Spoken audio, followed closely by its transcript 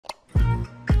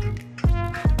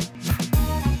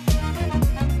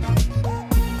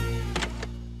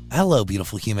Hello,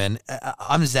 beautiful human.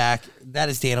 I'm Zach. That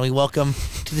is Dan. We welcome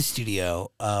to the studio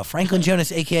Franklin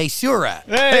Jonas, a.k.a. Sewer Rat.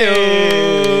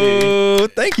 Hey!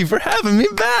 Thank you for having me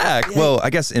back. Yeah. Well, I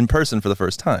guess in person for the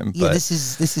first time. Yeah, but. this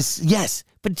is yes.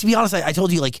 But to be honest, I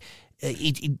told you, like,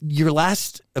 your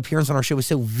last appearance on our show was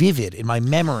so vivid in my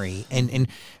memory and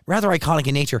rather iconic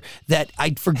in nature that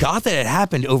I forgot that it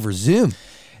happened over Zoom.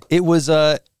 It was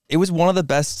one of the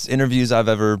best interviews I've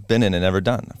ever been in and ever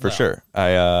done, for sure.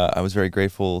 I was very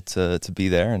grateful to be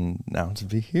there and now to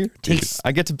be here.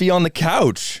 I get to be on the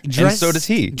couch, and so does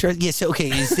he. Yeah, so, okay,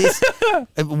 is this,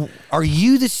 are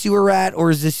you the Sewer Rat, or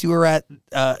is the Sewer Rat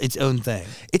its own thing?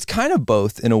 It's kind of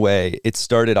both, in a way. It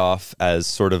started off as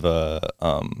sort of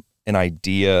an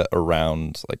idea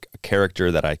around like a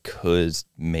character that I could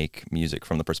make music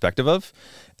from the perspective of,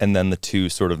 and then the two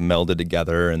sort of melded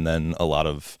together, and then a lot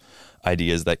of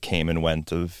ideas that came and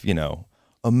went of, you know,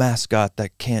 a mascot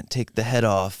that can't take the head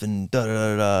off and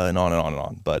da-da-da-da and on and on and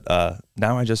on. But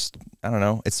now I don't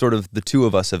know. It's sort of the two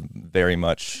of us have very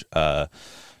much Dragon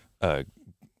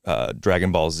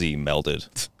Ball Z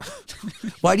melded.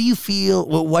 Why did you feel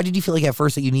like at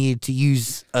first that you needed to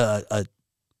use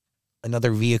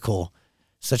another vehicle,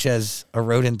 such as a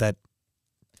rodent that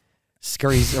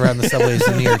scurries around the subways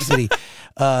in New York City,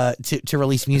 to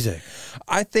release music?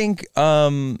 I think,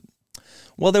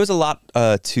 well, there was a lot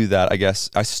to that, I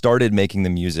guess. I started making the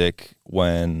music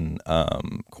when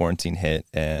quarantine hit,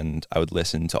 and I would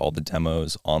listen to all the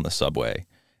demos on the subway.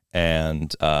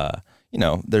 And, you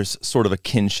know, there's sort of a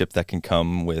kinship that can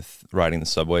come with riding the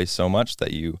subway so much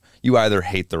that you either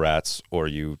hate the rats or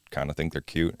you kind of think they're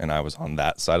cute, and I was on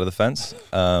that side of the fence.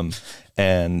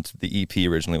 And the EP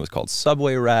originally was called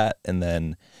Subway Rat, and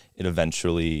then it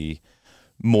eventually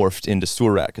morphed into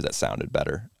Sewer Rat because that sounded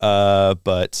better.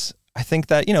 But I think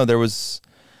that, you know, there was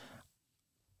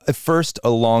at first a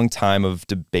long time of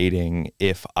debating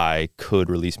if I could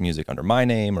release music under my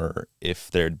name or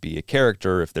if there'd be a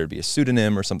character, if there'd be a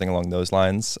pseudonym or something along those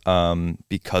lines,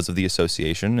 because of the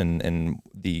association and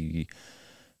the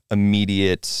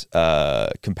immediate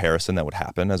comparison that would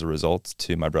happen as a result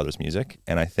to my brother's music.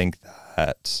 And I think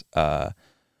that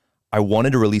I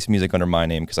wanted to release music under my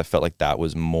name because I felt like that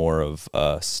was more of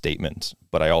a statement,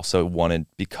 but I also wanted,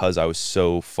 because I was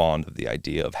so fond of the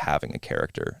idea of having a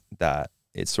character, that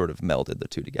it sort of melded the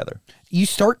two together. You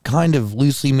start kind of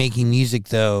loosely making music,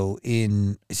 though,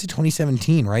 is it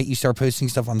 2017, right? You start posting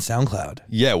stuff on SoundCloud.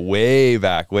 Yeah, way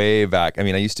back. I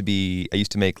mean, I used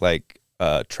to make like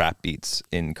trap beats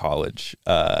in college,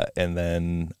 and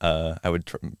then I would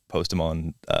post them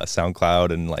on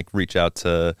SoundCloud and like reach out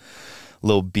to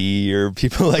Lil B or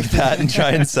people like that and try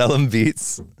and sell them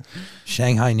beats.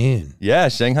 Shanghai Noon. Yeah,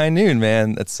 Shanghai Noon,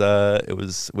 man. That's it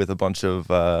was with a bunch of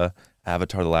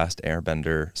Avatar: The Last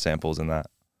Airbender samples in that.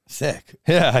 Sick.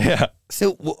 Yeah.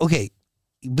 So, okay,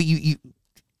 but you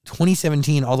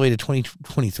 2017 all the way to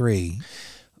 2023.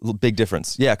 Big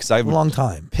difference. Yeah, because I would long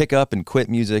time pick up and quit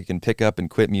music and pick up and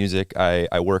quit music.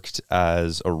 I worked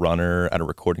as a runner at a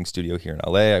recording studio here in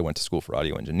LA. I went to school for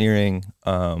audio engineering.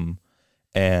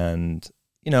 And,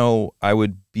 you know, I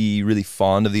would be really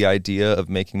fond of the idea of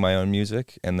making my own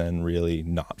music and then really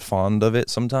not fond of it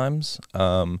sometimes.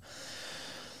 And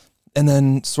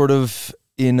then sort of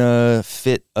in a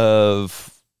fit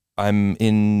of I'm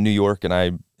in New York and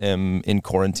I am in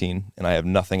quarantine and I have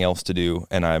nothing else to do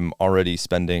and I'm already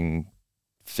spending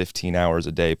 15 hours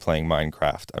a day playing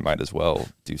Minecraft, I might as well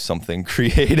do something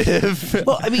creative.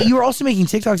 Well, I mean, you were also making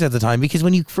TikToks at the time, because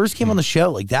when you first came on the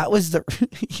show, like that was the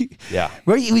yeah,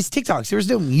 right. It was TikToks. There was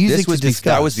no music to discuss.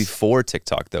 That was before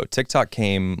TikTok, though. TikTok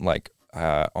came like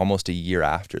almost a year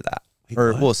after that,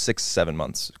 or well, 6-7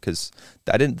 months, because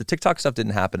the TikTok stuff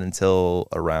didn't happen until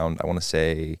around, I want to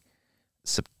say,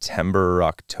 September,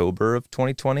 October of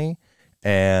 2020.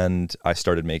 And I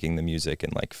started making the music in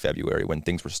like February when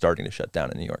things were starting to shut down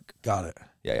in New York. Got it.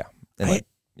 Yeah. And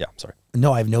yeah, sorry.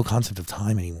 No, I have no concept of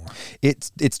time anymore.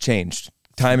 It's changed.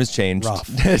 Time has changed.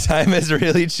 Time has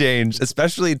really changed,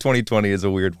 especially 2020 is a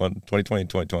weird one. 2020,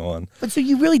 2021. But so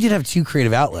you really did have two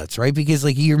creative outlets, right? Because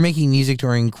like you're making music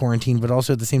during quarantine, but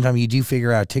also at the same time you do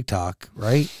figure out TikTok,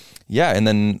 right? Yeah, and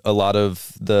then a lot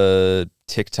of the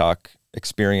TikTok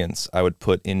experience I would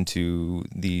put into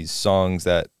these songs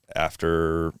that,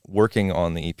 after working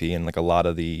on the EP, and like a lot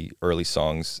of the early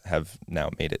songs have now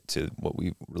made it to what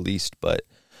we released, but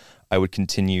I would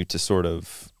continue to sort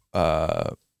of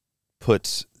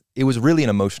it was really an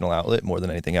emotional outlet more than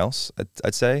anything else,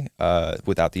 I'd say,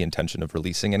 without the intention of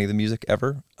releasing any of the music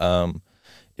ever.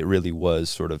 It really was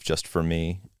sort of just for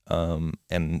me,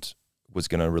 and was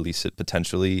going to release it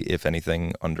potentially, if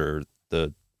anything, under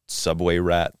the Subway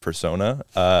Rat persona.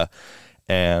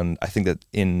 And I think that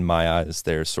in my eyes,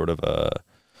 there's sort of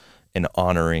an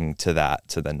honoring to that,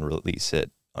 to then release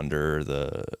it under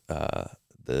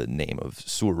the name of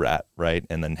Sewer Rat, right?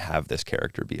 And then have this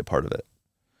character be a part of it.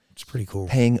 It's pretty cool.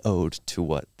 Paying ode to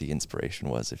what the inspiration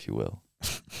was, if you will.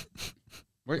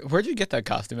 Where'd you get that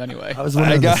costume anyway? I was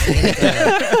wondering.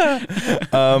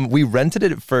 We rented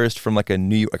it at first from like a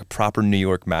proper New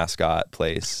York mascot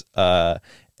place.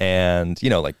 And, you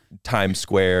know, like Times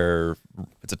Square,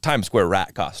 it's a Times Square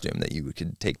rat costume that you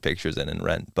could take pictures in and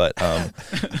rent. But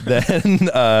then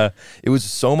it was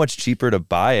so much cheaper to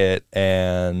buy it.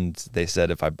 And they said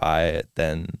if I buy it,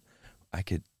 then I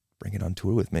could bring it on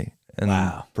tour with me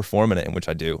and perform in it, which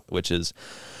I do, which is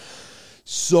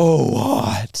so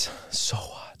hot. So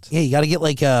hot. Yeah, you got to get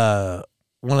like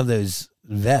one of those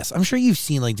vests. I'm sure you've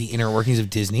seen like the inner workings of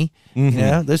Disney. You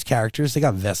know, those characters, they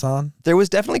got vests on. There was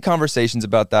definitely conversations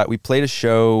about that. We played a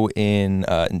show in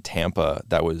Tampa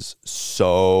that was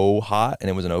so hot, and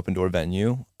it was an open door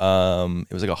venue.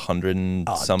 It was like 100 and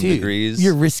some degrees.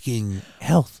 You're risking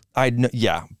health.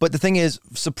 Yeah, but the thing is,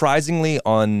 surprisingly,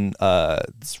 on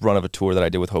this run of a tour that I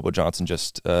did with Hobo Johnson,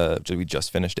 we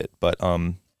just finished it, but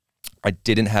I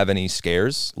didn't have any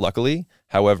scares, luckily.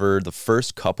 However, the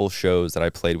first couple shows that I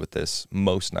played with this,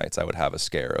 most nights I would have a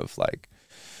scare of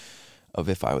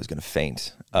if I was going to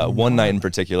faint. One night in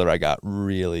particular, I got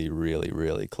really, really,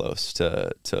 really close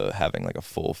to having like a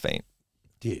full faint.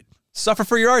 Dude. Suffer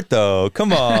for your art, though.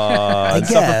 Come on.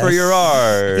 Suffer for your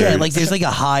art. Yeah, like there's like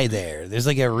a high there. There's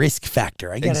like a risk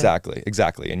factor. I get it.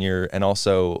 Exactly. And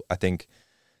also, I think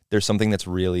there's something that's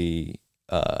really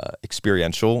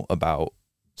experiential about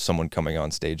someone coming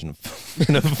on stage in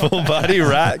a full body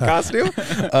rat costume.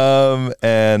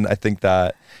 And I think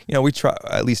that, you know,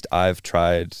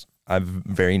 I'm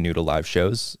very new to live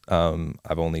shows.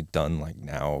 I've only done like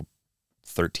now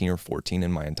 13 or 14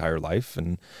 in my entire life,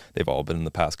 and they've all been in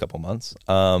the past couple months.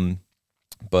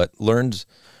 But learned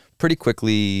pretty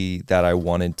quickly that I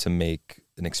wanted to make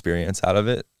an experience out of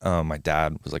it. My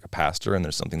dad was like a pastor, and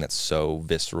there's something that's so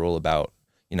visceral about,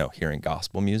 you know, hearing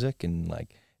gospel music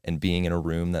and being in a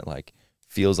room that like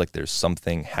feels like there's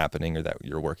something happening or that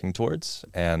you're working towards.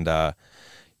 And,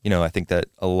 you know, I think that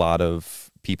a lot of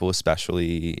people,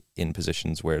 especially in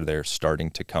positions where they're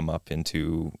starting to come up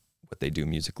into what they do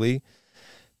musically,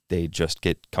 they just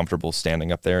get comfortable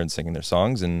standing up there and singing their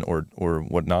songs or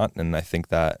whatnot. And I think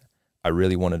that I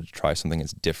really wanted to try something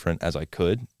as different as I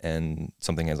could, and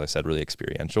something, as I said, really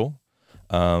experiential.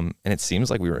 And it seems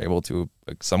like we were able to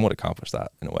somewhat accomplish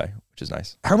that in a way, which is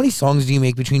nice. How many songs do you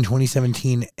make between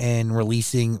 2017 and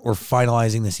releasing or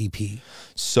finalizing this EP?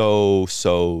 So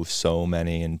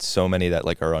many, and so many that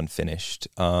like are unfinished.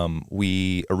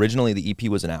 Originally the EP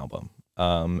was an album.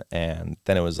 And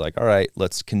then it was like, all right,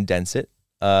 let's condense it,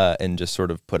 and just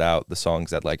sort of put out the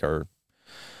songs that like are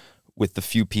with the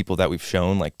few people that we've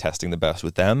shown, like testing the best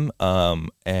with them.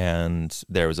 And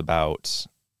there was about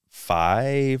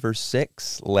 5 or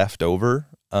 6 left over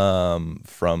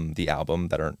from the album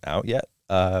that aren't out yet.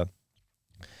 And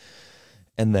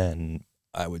then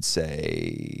I would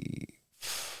say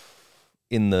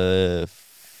in the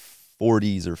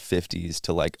 40s or 50s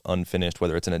to like unfinished,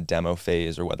 whether it's in a demo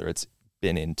phase or whether it's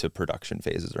been into production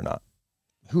phases or not.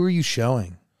 Who are you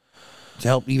showing to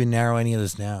help even narrow any of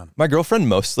this down? My girlfriend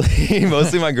mostly.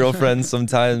 Mostly my girlfriend.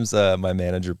 Sometimes my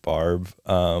manager Barb.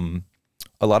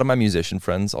 A lot of my musician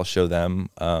friends, I'll show them.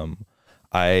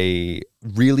 I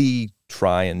really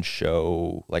try and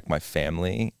show like my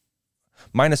family,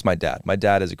 minus my dad. My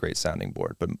dad is a great sounding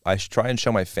board, but I try and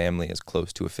show my family as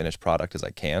close to a finished product as I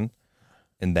can,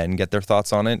 and then get their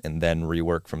thoughts on it and then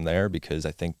rework from there, because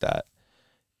I think that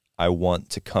I want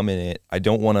to come in it. I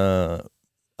don't want to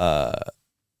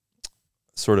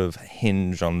sort of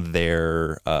hinge on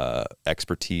their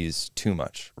expertise too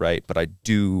much, right? But I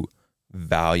do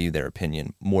value their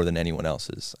opinion more than anyone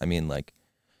else's. I mean, like,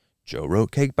 Joe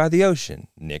wrote Cake by the Ocean,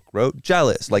 Nick wrote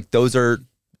Jealous. Like, those are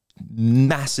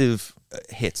massive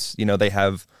hits. You know,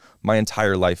 my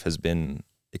entire life has been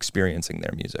experiencing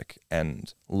their music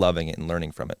and loving it and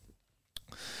learning from it.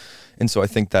 And so I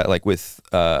think that like with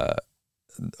a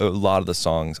lot of the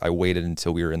songs, I waited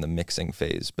until we were in the mixing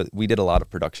phase, but we did a lot of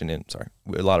production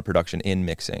in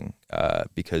mixing,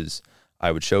 because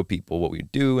I would show people what we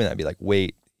do, and I'd be like,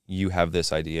 wait, you have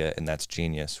this idea and that's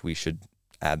genius. We should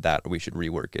add that, or we should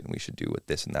rework it, and we should do with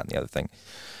this and that and the other thing.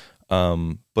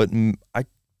 But I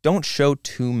don't show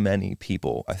too many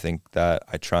people. I think that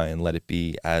I try and let it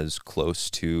be as close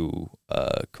to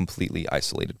a completely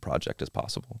isolated project as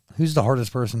possible. Who's the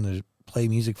hardest person to play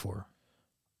music for?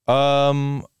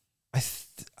 I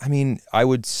mean, I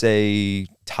would say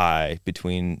tie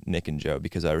between Nick and Joe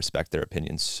because I respect their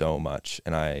opinions so much,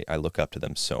 and I look up to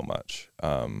them so much.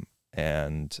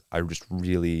 And I just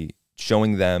really,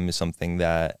 showing them is something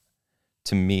that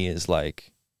to me is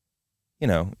like, you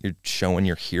know, you're showing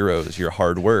your heroes your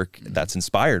hard work that's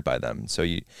inspired by them. So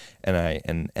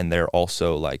and they're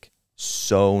also like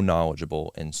so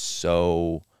knowledgeable and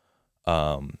so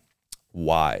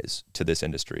wise to this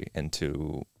industry and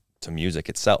to music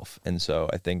itself. And so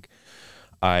I think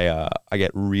I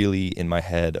get really in my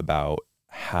head about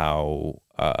how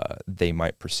they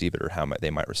might perceive it or how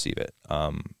they might receive it.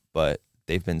 But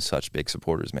they've been such big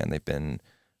supporters, man. They've been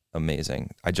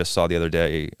amazing. I just saw the other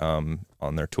day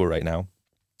on their tour right now,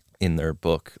 in their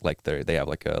book, like they have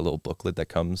like a little booklet that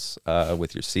comes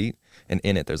with your seat, and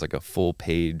in it there's like a full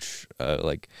page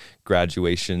like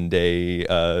graduation day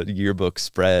yearbook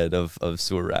spread of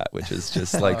Sewer Rat, which is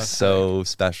just like so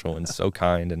special and so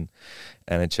kind, and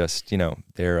it just, you know,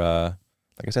 they're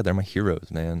like I said, they're my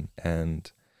heroes, man.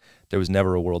 And there was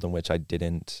never a world in which I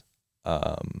didn't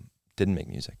make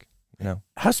music. You know,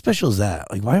 how special is that?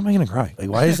 Like, why am I gonna cry? Like,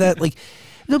 why is that? Like,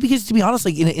 no, because to be honest,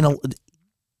 like in a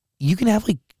you can have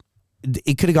like,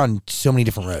 it could have gone so many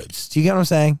different roads. Do you get what I'm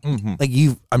saying? Mm-hmm. Like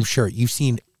I'm sure you've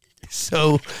seen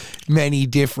so many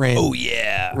different. Oh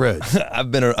yeah, roads.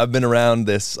 I've been around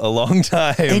this a long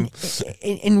time,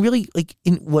 and really, like,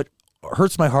 in what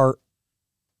hurts my heart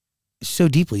so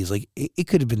deeply is like it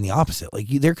could have been the opposite. Like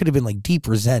there could have been like deep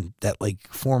resent that like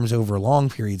forms over long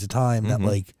periods of time. That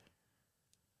like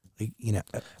you know.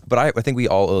 But I think we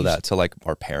all owe that to like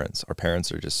our parents. Our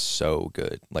parents are just so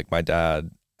good. Like my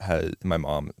dad my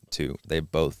mom too. They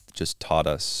both just taught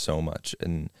us so much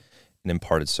and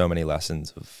imparted so many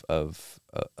lessons of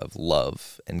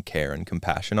love and care and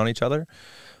compassion on each other.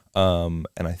 And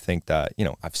I think that, you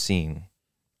know,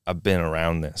 I've been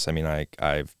around this. I mean,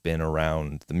 I've been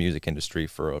around the music industry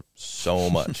for so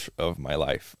much of my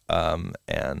life.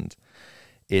 And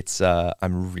it's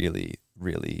I'm really,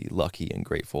 really lucky and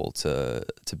grateful to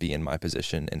be in my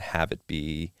position and have it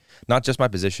be not just my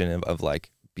position of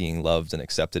like being loved and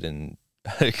accepted and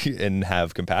and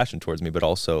have compassion towards me, but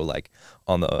also like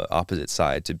on the opposite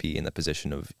side to be in the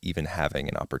position of even having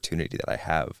an opportunity that I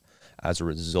have as a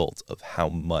result of how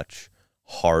much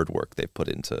hard work they've put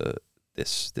into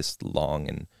this long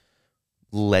and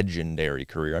legendary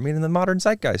career. I mean, in the modern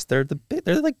zeitgeist, they're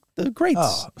like the greats.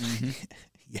 Oh. Mm-hmm.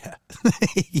 Yeah.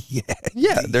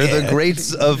 Yeah, they're the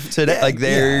greats of today. Yeah,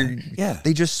 like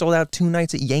they just sold out 2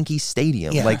 nights at Yankee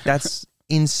Stadium. Yeah. Like that's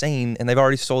insane, and they've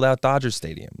already sold out Dodger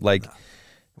Stadium. Like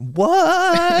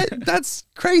what? That's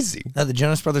crazy. Now the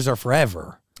Jonas Brothers are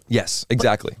forever. Yes,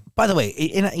 exactly. By the way,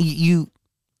 and you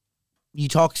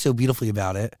talk so beautifully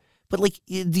about it, but like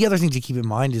the other thing to keep in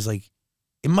mind is like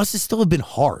it must have still have been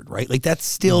hard, right? Like that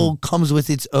still comes with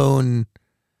its own.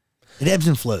 It ebbs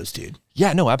and flows, dude.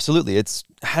 Yeah, no, absolutely. It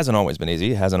hasn't always been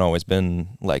easy. It hasn't always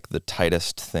been like the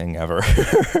tightest thing ever.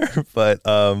 But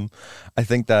I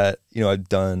think that, you know, I've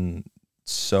done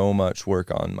so much work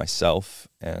on myself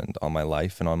and on my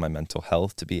life and on my mental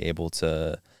health to be able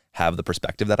to have the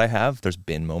perspective that I have. There's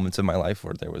been moments of my life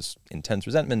where there was intense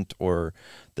resentment, or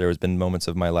there has been moments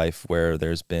of my life where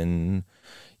there's been,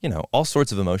 you know, all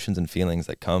sorts of emotions and feelings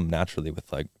that come naturally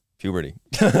with like puberty.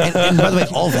 And by the way,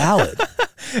 all valid.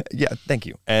 Yeah, thank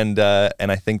you. And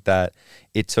I think that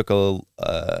it took a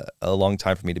long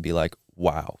time for me to be like,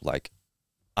 wow, like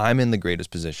I'm in the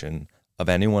greatest position of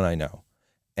anyone I know.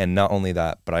 And not only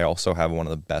that, but I also have one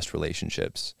of the best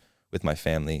relationships with my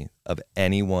family of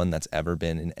anyone that's ever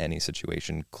been in any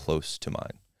situation close to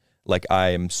mine. Like I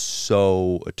am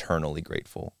so eternally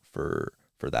grateful for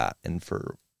that and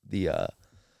for the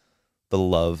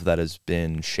love that has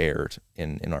been shared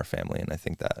in our family. And I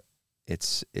think that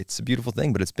it's a beautiful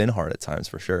thing, but it's been hard at times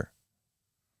for sure.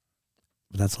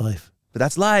 But that's life. But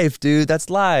that's life, dude. That's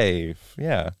life.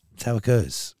 Yeah. That's how it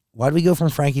goes. Why did we go from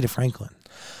Frankie to Franklin?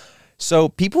 So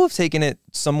people have taken it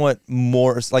somewhat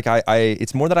more like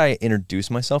it's more that I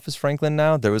introduce myself as Franklin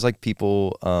now. There was like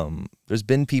people, there's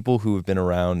been people who have been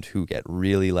around who get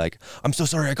really like, I'm so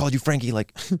sorry I called you Frankie.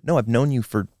 Like, no, I've known you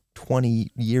for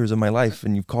 20 years of my life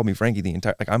and you've called me Frankie the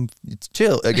entire, like it's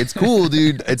chill. Like it's cool,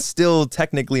 dude. It's still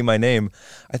technically my name.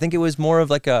 I think it was more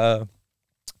of like a,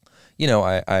 you know,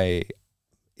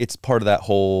 it's part of that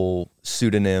whole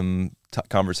pseudonym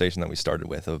conversation that we started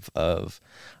with of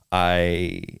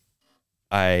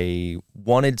I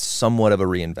wanted somewhat of a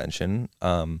reinvention,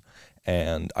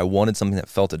 and I wanted something that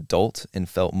felt adult and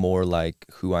felt more like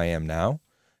who I am now,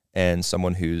 and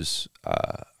someone who's,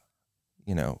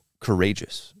 you know,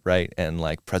 courageous, right? And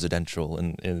like presidential,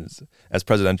 and is as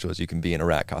presidential as you can be in a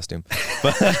rat costume.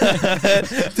 But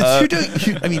the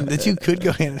two could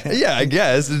go hand in hand. yeah, I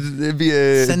guess it'd be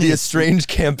a strange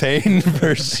campaign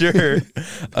for sure.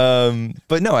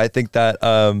 But no, I think that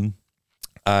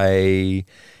I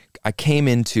came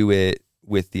into it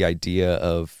with the idea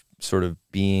of sort of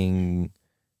being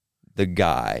the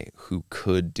guy who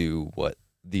could do what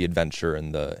the adventure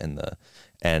and the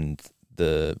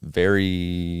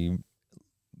very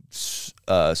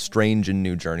strange and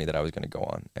new journey that I was going to go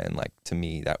on. And like, to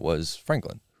me, that was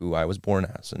Franklin, who I was born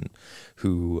as, and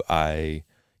who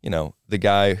the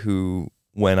guy who,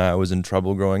 when I was in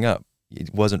trouble growing up,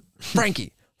 it wasn't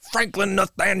Franklin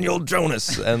Nathaniel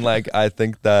Jonas. And like, I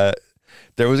think that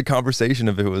there was a conversation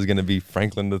of if it was going to be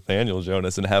Franklin Nathaniel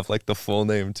Jonas and have like the full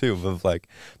name too, of like,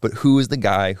 but who is the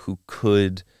guy who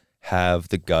could have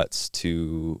the guts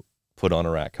to put on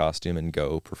a rat costume and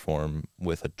go perform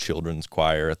with a children's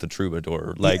choir at the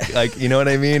Troubadour, like you know what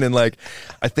I mean? And like,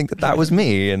 I think that was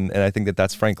me, and I think that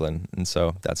that's Franklin, and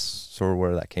so that's sort of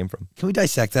where that came from. Can we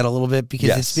dissect that a little bit,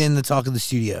 because it's been the talk of the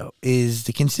studio, is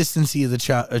the consistency of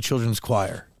the children's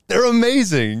choir. They're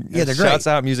amazing. Yeah, they're great. Shouts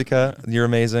out Musica, you're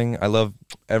amazing. I love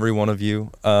every one of you.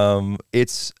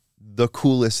 It's the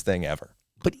coolest thing ever.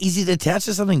 But easy to attach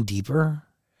to something deeper.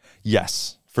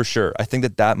 Yes. For sure. I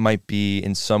think that might be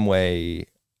in some way,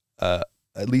 at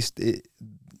least there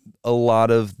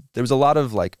was a lot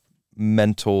of like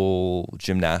mental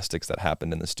gymnastics that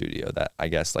happened in the studio that I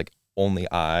guess like only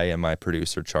I and my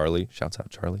producer, Charlie, shouts out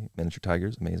Charlie, Miniature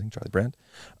Tigers, amazing, Charlie Brand,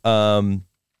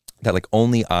 that like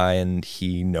only I and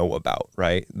he know about,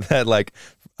 right? That like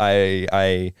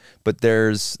but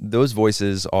those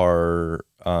voices are,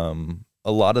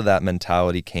 a lot of that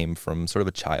mentality came from sort of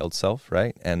a child self,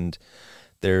 right? And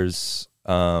there's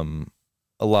a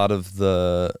lot of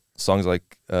the songs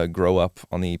like Grow Up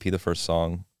on the EP, the first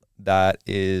song, that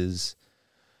is,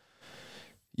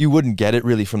 you wouldn't get it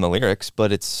really from the lyrics,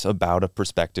 but it's about a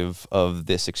perspective of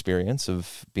this experience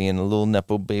of being a little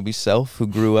Nepo baby self who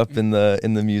grew up in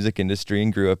the music industry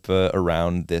and grew up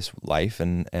around this life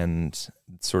and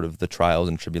sort of the trials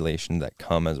and tribulation that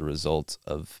come as a result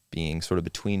of being sort of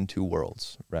between two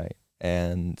worlds, right?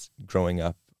 And growing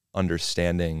up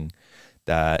understanding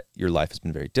that your life has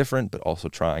been very different, but also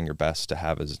trying your best to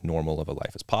have as normal of a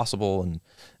life as possible. And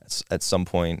at some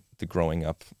point, the growing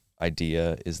up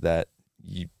idea is that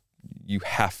you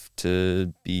have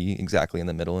to be exactly in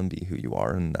the middle and be who you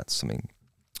are, and that's something.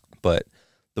 But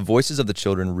the voices of the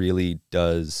children really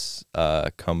does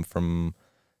come from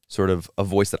sort of a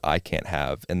voice that I can't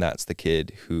have, and that's the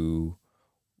kid who,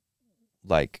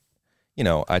 like,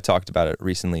 I talked about it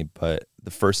recently, but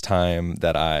the first time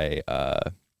that I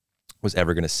was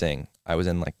ever going to sing, I was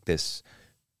in like this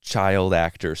child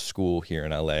actor school here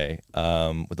in LA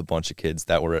with a bunch of kids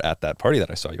that were at that party that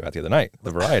I saw you at the other night,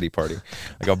 the variety party.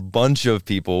 Like a bunch of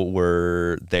people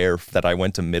were there that I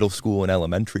went to middle school and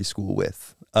elementary school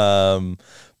with.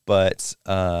 But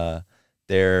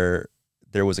there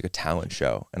was like a talent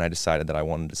show, and I decided that I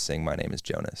wanted to sing My Name is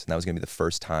Jonas. And that was going to be the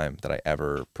first time that I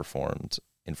ever performed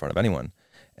in front of anyone.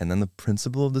 And then the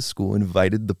principal of the school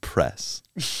invited the press.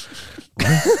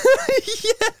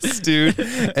 Yes, dude.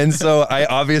 And so I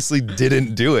obviously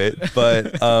didn't do it,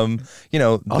 but those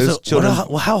Also, children.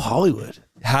 how Hollywood?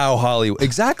 How Hollywood?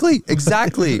 Exactly.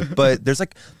 But there's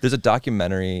a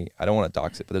documentary. I don't want to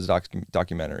dox it, but there's a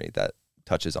documentary that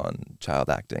touches on child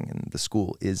acting, and the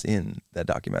school is in that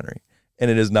documentary,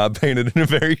 and it is not painted in a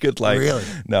very good light. Really?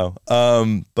 No.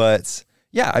 But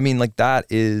yeah, I mean, like, that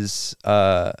is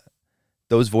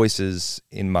those voices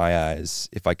in my eyes,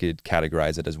 if I could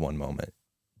categorize it as one moment,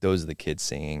 those are the kids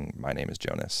singing My Name is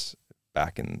Jonas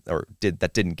that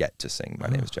didn't get to sing My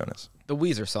Name is Jonas. The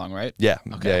Weezer song, right? Yeah.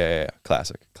 Okay. Yeah.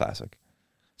 Classic.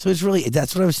 So it's really,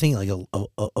 that's what I was thinking. Like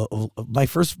my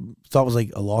first thought was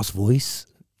like a lost voice.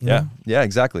 Yeah,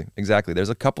 exactly. There's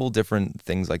a couple different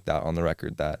things like that on the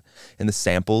record, that, and the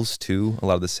samples too. A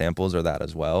lot of the samples are that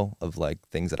as well, of like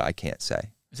things that I can't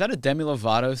say. Is that a Demi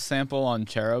Lovato sample on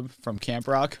Cherub from Camp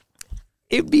Rock?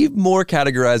 It'd be more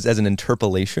categorized as an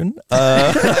interpolation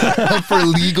for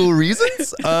legal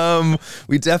reasons.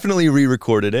 We definitely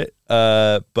re-recorded it,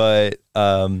 but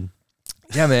yeah,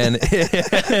 man.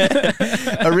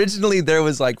 Originally, there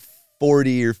was like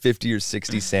 40 or 50 or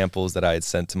 60 samples that I had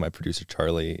sent to my producer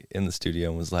Charlie in the studio,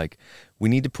 and was like, we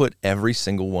need to put every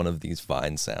single one of these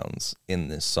Vine sounds in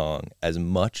this song as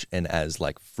much and as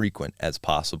like frequent as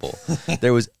possible.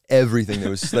 There was everything. There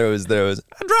was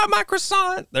I dropped my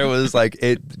croissant. There was like,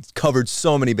 it covered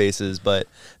so many bases, but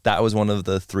that was one of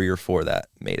the 3 or 4 that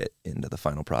made it into the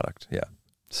final product. Yeah.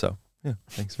 So Yeah,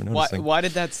 thanks for Why, noticing. why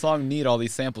did that song need all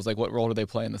these samples? Like, what role do they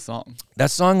play in the song?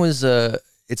 That song was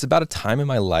it's about a time in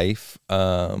my life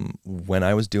when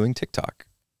I was doing TikTok,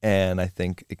 and I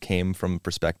think it came from a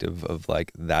perspective of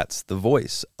like that's the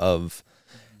voice of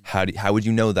how would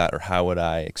you know that, or how would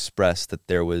I express that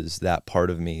there was that part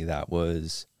of me that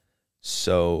was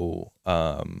so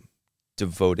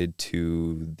devoted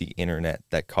to the internet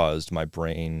that caused my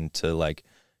brain to like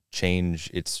change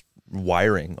its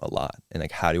wiring a lot, and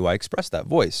like how do I express that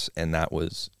voice? And that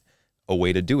was a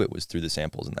way to do it, was through the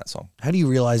samples in that song. How do you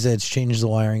realize that it's changed the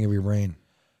wiring of your brain?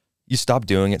 You stop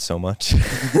doing it so much.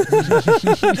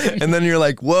 And then you're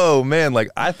like, whoa, man, like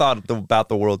I thought about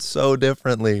the world so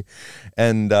differently.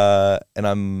 And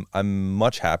I'm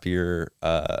much happier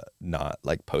not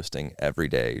like posting every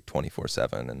day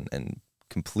 24/7 and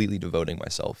completely devoting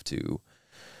myself to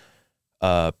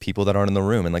people that aren't in the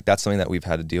room. And like that's something that we've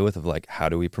had to deal with, of like, how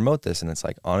do we promote this? And it's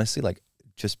like, honestly, like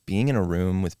just being in a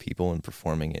room with people and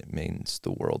performing it means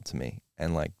the world to me.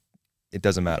 And like it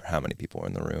doesn't matter how many people are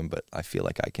in the room, but I feel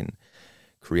like I can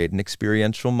create an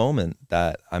experiential moment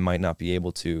that I might not be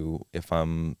able to if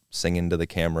I'm singing to the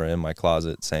camera in my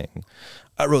closet saying,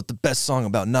 I wrote the best song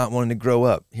about not wanting to grow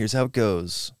up. Here's how it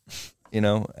goes, you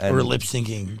know? And Or lip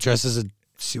syncing, dressed as a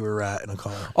sewer rat in a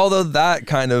car. although that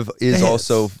kind of is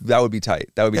also, that would be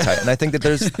tight. That would be tight. And I think that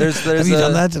there's Have you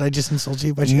done that? Did I just insult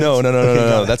you by chance? No. Okay,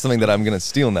 got it. That's something that I'm going to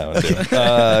steal now and do,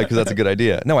 because that's a good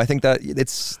idea. No, I think that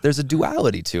there's a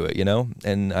duality to it, you know?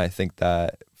 And I think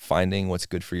that finding what's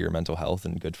good for your mental health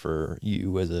and good for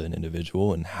you as an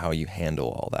individual and how you handle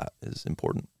all that is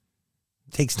important.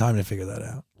 Takes time to figure that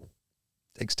out.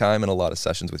 Takes time and a lot of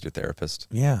sessions with your therapist.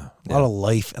 Yeah. A lot of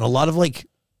life and a lot of like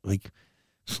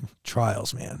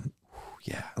trials, man.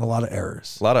 Yeah. And a lot of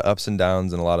errors. A lot of ups and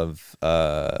downs and a lot of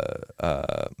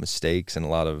mistakes and a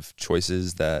lot of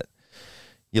choices that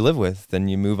you live with, then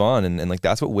you move on. And like,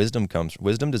 that's what wisdom comes from.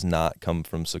 Wisdom does not come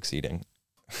from succeeding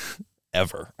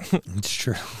ever. It's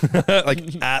true.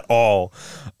 Like at all.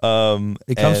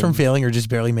 It comes from failing or just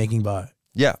barely making by.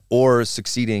 Yeah. Or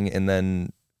succeeding and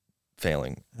then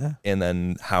failing. Yeah. And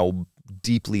then how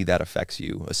deeply that affects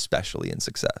you, especially in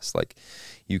success. Like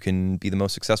you can be the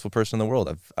most successful person in the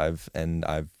world. I've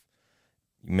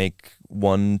make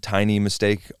one tiny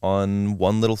mistake on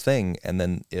one little thing and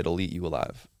then it'll eat you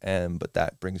alive. But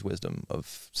that brings wisdom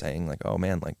of saying like, oh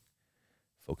man, like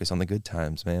focus on the good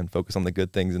times, man. Focus on the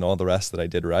good things and all the rest that I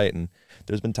did right. And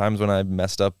there's been times when I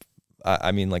messed up.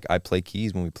 I mean, like I play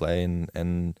keys when we play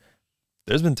and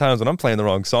there's been times when I'm playing the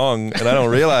wrong song and I don't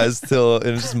realize till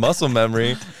it's just muscle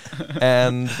memory.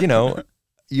 And, you know,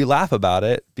 you laugh about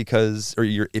it because, or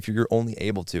if you're only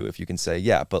able to, if you can say,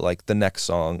 yeah, but like the next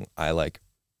song I like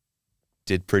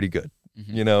did pretty good,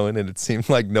 you know, and it seemed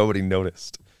like nobody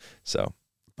noticed. So.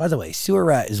 By the way, Sewer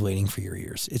Rat is waiting for your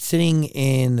ears. It's sitting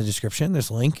in the description.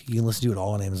 There's a link. You can listen to it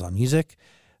all on Amazon Music.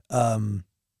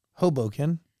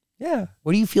 Hoboken. Yeah.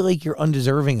 What do you feel like you're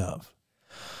undeserving of?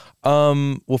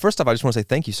 Well, first off, I just want to say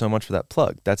thank you so much for that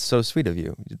plug. That's so sweet of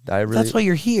you. That's why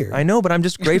you're here. I know, but I'm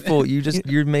just grateful. You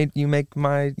make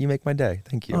my day.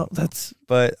 Thank you. Well,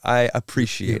 but I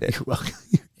appreciate it. You're welcome.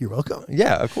 You're welcome.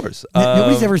 Yeah, of course.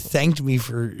 Nobody's ever thanked me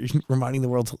for reminding the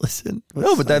world to listen.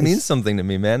 No, but that means something to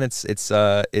me, man.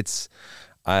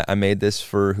 I made this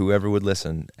for whoever would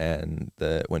listen, and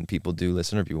when people do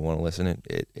listen or people want to listen,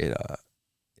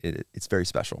 it's very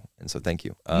special, and so thank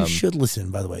you. You should listen,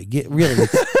 by the way. Give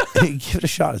it a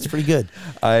shot. It's pretty good.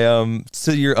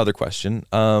 So your other question,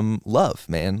 love,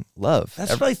 man, love.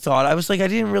 That's what I thought. I was like, I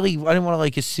didn't want to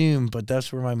like assume, but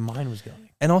that's where my mind was going.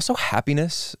 And also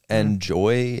happiness and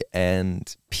joy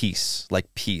and peace,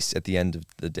 like peace at the end of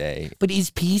the day. But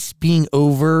is peace being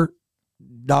over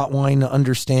not wanting to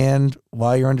understand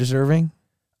why you're undeserving?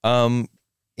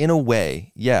 In a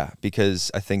way, yeah,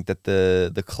 because I think that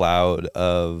the cloud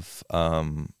of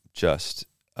just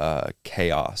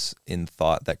chaos in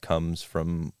thought that comes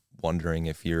from wondering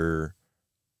if you're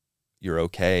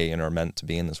okay and are meant to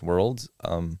be in this world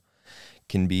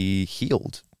can be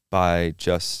healed by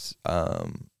just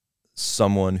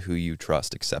someone who you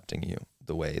trust accepting you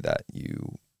the way that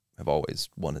you have always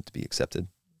wanted to be accepted.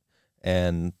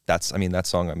 And that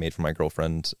song I made for my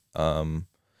girlfriend.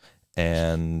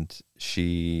 And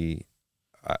we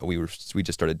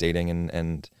just started dating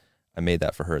and I made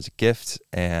that for her as a gift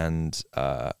and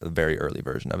a very early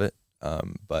version of it.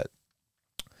 But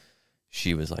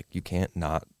she was like, you can't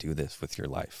not do this with your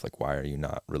life. Like, why are you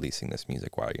not releasing this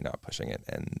music? Why are you not pushing it?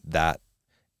 And that,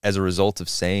 as a result of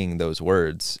saying those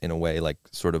words in a way, like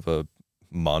sort of a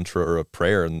mantra or a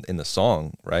prayer in the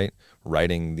song, right?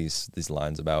 Writing these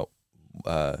lines about,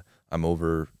 I'm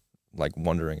over like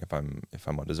wondering if I'm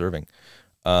undeserving.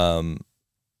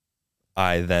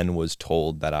 I then was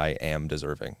told that I am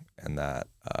deserving, and that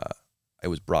it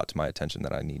was brought to my attention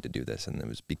that I need to do this. And it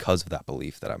was because of that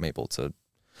belief that I'm able to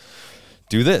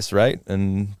do this, right?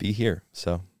 And be here.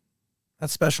 So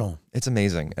That's special. it's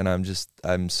amazing. And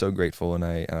I'm so grateful, and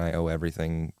I owe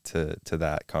everything to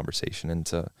that conversation, and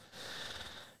to,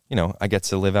 you know, I get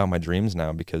to live out my dreams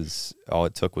now, because all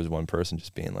it took was one person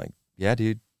just being like, yeah,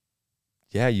 dude,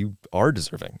 yeah, you are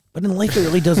deserving. But in life, it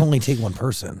really does only take one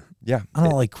person. Yeah. I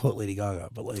don't like quote Lady Gaga,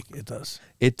 but like it does.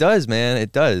 It does, man.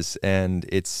 It does. And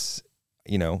it's,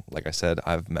 you know, like I said,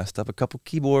 I've messed up a couple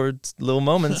keyboards, little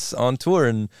moments on tour,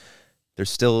 and there's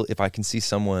still, if I can see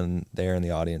someone there in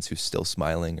the audience who's still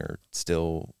smiling or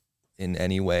still in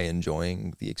any way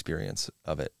enjoying the experience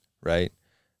of it, right?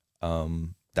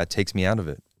 That takes me out of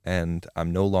it. And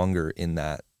I'm no longer in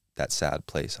that sad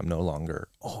place. I'm no longer,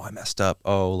 oh, I messed up.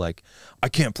 Oh, like, I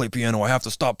can't play piano. I have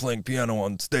to stop playing piano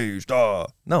on stage. No,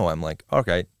 I'm like,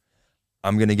 okay,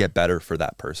 I'm going to get better for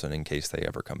that person in case they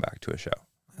ever come back to a show.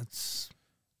 That's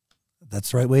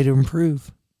the right way to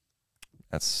improve.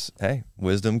 Hey,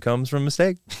 wisdom comes from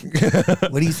mistake.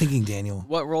 What are you thinking, Daniel?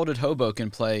 What role did Hoboken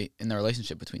play in the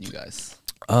relationship between you guys?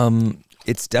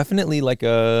 It's definitely like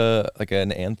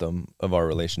an anthem of our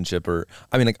relationship. Or,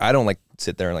 I mean, like, I don't like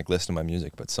sit there and like listen to my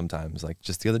music, but sometimes, like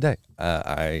just the other day,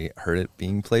 I heard it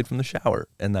being played from the shower,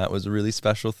 and that was a really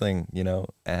special thing, you know.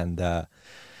 And her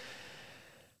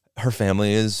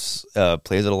family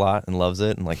plays it a lot and loves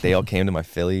it, and like they all came to my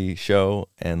Philly show,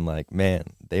 and like, man,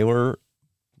 they were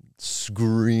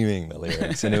screaming the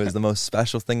lyrics, and it was the most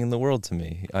special thing in the world to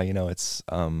me. You know, it's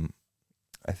I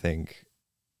think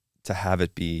to have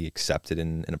it be accepted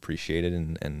and appreciated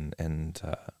and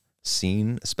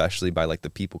seen, especially by like the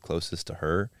people closest to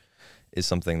her, is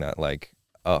something that, like,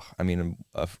 I mean,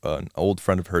 an old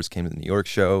friend of hers came to the New York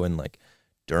show, and like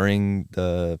during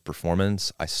the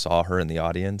performance, I saw her in the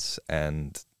audience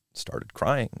and started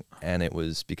crying, and it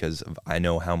was because I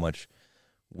know how much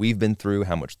we've been through,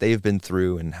 how much they've been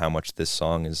through, and how much this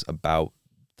song is about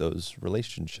those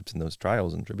relationships and those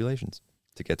trials and tribulations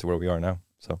to get to where we are now.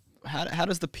 So How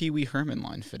does the Pee Wee Herman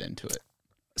line fit into it?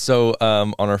 So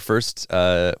on our first,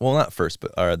 well, not first,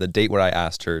 but the date where I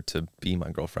asked her to be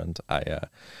my girlfriend, I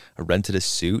rented a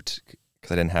suit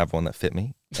because I didn't have one that fit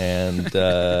me, and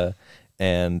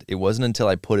and it wasn't until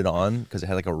I put it on, because it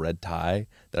had like a red tie,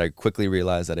 that I quickly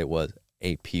realized that it was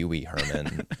a Pee Wee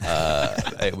Herman.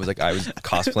 It was like I was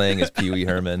cosplaying as Pee Wee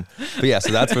Herman. But yeah,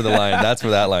 so that's where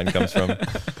that line comes from.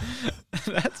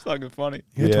 That's fucking funny.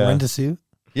 You had to rent a suit?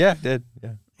 Yeah, I did.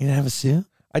 Yeah. You didn't have a suit?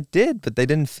 I did, but they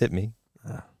didn't fit me.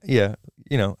 Yeah.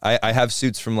 You know, I have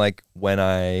suits from like when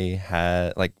I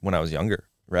was younger,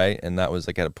 right? And that was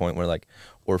like at a point where like,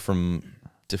 or from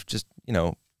just, you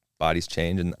know, bodies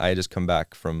change. And I just come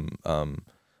back from,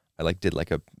 I like did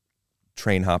like a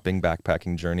train hopping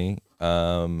backpacking journey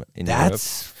in Europe.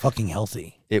 That's fucking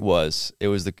healthy. That's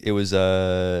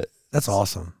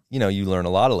awesome. You know, you learn a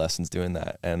lot of lessons doing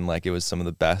that, and like it was some of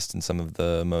the best and some of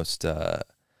the most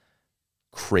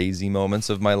crazy moments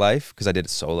of my life, because I did it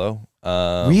solo.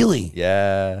 Really?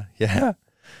 Yeah.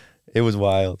 It was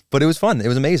wild, but it was fun. It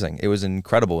was amazing. It was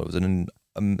incredible.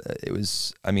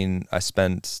 I mean, I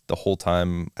spent the whole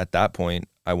time at that point,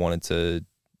 I wanted to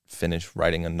finish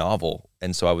writing a novel,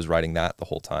 and so I was writing that the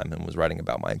whole time, and was writing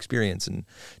about my experience and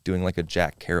doing like a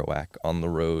Jack Kerouac on the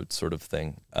road sort of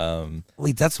thing.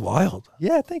 Wait, that's wild.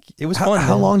 Yeah, I think it was fun.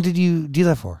 How long did you do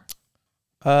that for?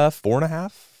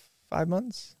 4.5, 5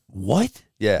 months. What?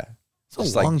 Yeah, It's a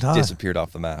just long like time. disappeared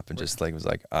off the map, and just like was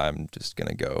like, I'm just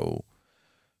gonna go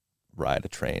ride a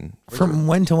train. From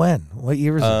when to when? What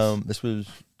year was this? This was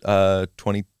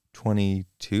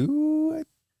 2022, I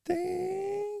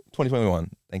think.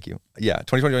 2021. Thank you. Yeah,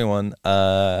 2021.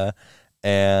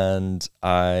 And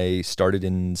I started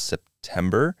in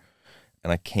September,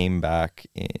 and I came back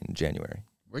in January.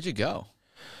 Where'd you go?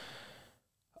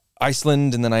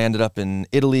 Iceland, and then I ended up in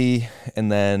Italy,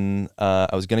 and then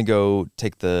I was gonna go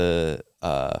take the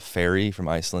ferry from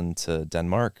Iceland to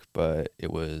Denmark, but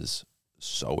it was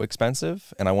so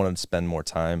expensive, and I wanted to spend more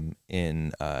time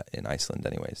in Iceland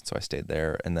anyways, so I stayed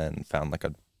there, and then found like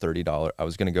a $30. I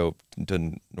was gonna go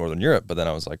to Northern Europe, but then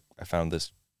I was like, I found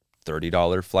this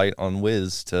 $30 flight on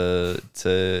Wizz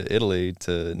to Italy,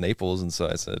 to Naples, and so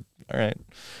I said, all right,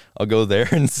 I'll go there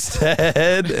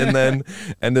instead. And then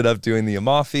ended up doing the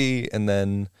Amalfi, and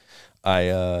then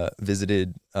I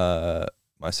visited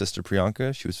my sister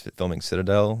Priyanka. She was filming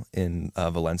Citadel in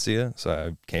Valencia, so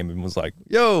I came and was like,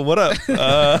 yo, what up?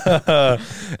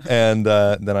 And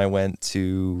then I went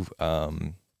to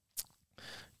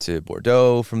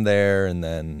Bordeaux from there, and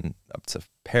then up to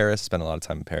Paris, spent a lot of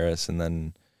time in Paris, and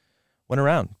then went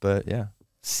around. But yeah,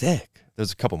 Sick.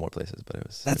 there's a couple more places, but it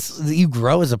was You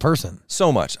grow as a person.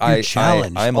 so much.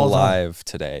 Challenged I'm all the time. alive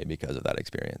today because of that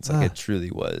experience. Like it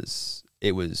truly was.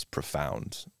 It was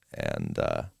profound, and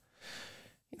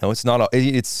it's not.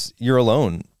 It's you're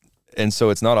alone, and so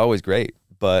it's not always great,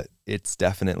 but it's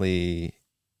definitely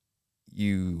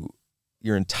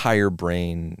your entire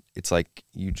brain. It's like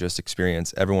you just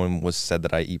experience. Everyone said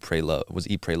that I eat, pray, love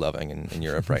loving in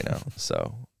Europe right now.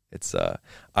 So it's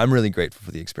I'm really grateful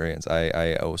for the experience.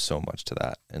 I owe so much to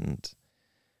that, and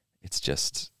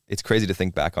it's crazy to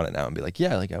think back on it now and be like,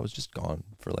 yeah, like I was just gone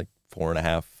for like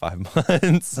 4.5, 5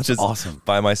 months. That's just awesome.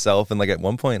 By myself, and like at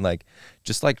one point, like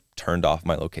just like turned off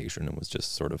my location and was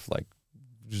just sort of like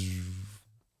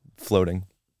floating.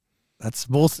 That's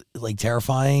both like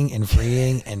terrifying and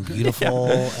freeing and beautiful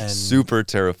and super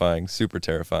terrifying.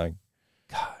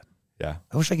 God. Yeah.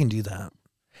 I wish I can do that.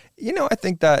 I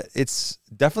think that it's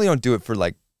definitely don't do it for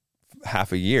like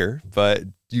half a year, but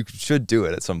you should do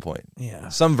it at some point. Yeah.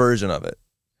 Some version of it.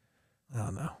 I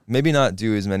don't know. Maybe not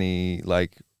do as many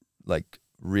like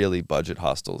really budget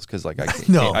hostels, because like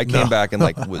I came back and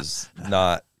like was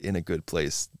not in a good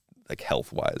place like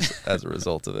health wise as a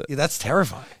result of it. Yeah, that's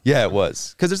terrifying. Yeah, it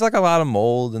was, because there's like a lot of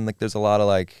mold, and like there's a lot of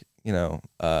like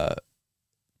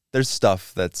there's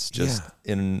stuff that's just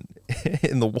in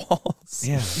the walls.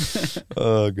 Yeah.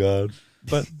 Oh God.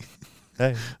 But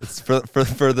hey, it's for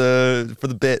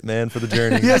the bit, man, for the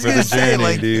journey. Yeah, I was for gonna the say, journey,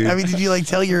 like, dude. I mean, did you like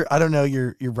tell your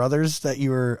brothers that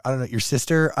you were, I don't know, your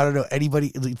sister, I don't know,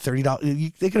 anybody, like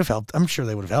 $30, they could have helped. I'm sure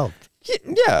they would have helped.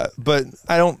 Yeah, but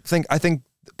I think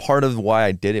part of why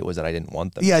I did it was that I didn't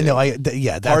want them. Yeah, to. no,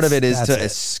 Part of it is to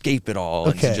escape it all,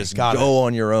 and Okay, to just got go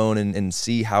on your own and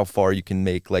see how far you can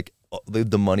make, like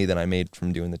the money that I made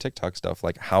from doing the TikTok stuff.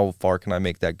 Like, how far can I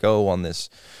make that go on this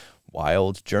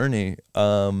wild journey?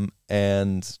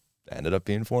 And ended up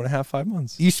being 4.5, 5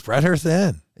 months. You spread her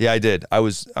thin. Yeah, I did. There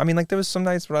was some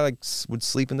nights where I like would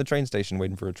sleep in the train station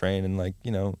waiting for a train, and like,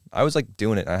 I was like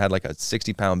doing it. I had like a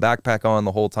 60-pound backpack on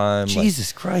the whole time.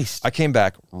 Jesus Christ. I came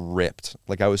back ripped.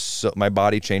 Like my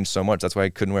body changed so much. That's why I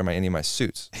couldn't wear any of my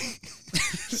suits.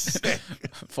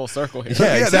 Full circle here.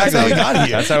 Yeah, exactly.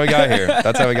 That's how we got here.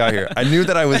 That's how we got here. I knew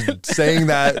that I was saying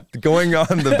that, going on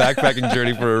the backpacking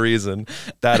journey for a reason.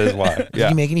 That is why. Did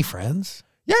you make any friends?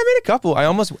 Yeah, I made a couple. I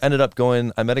almost ended up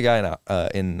going. I met a guy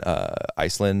in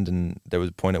Iceland, and there was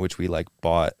a point at which we like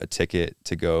bought a ticket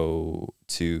to go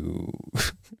to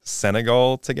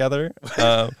Senegal together.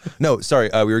 No, sorry,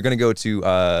 we were going to go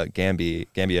to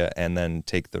Gambia, and then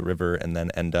take the river, and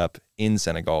then end up in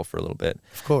Senegal for a little bit.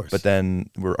 Of course. But then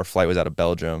our flight was out of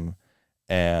Belgium,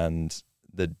 and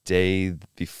the day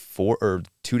before, or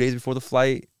 2 days before the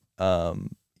flight,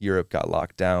 Europe got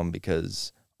locked down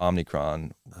because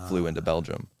Omicron flew into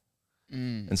Belgium.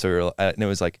 And so and it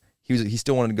was like, he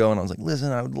still wanted to go, and I was like,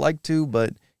 listen, I would like to,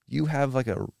 but you have like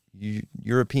a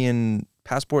European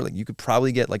passport, like you could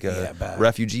probably get like a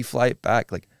refugee flight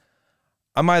back. Like,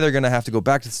 I'm either gonna have to go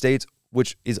back to the States,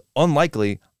 which is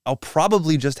unlikely. I'll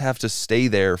probably just have to stay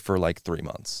there for like 3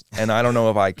 months, and I don't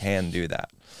know if I can do that.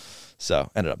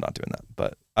 So ended up not doing that,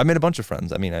 but I made a bunch of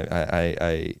friends. I mean,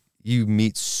 you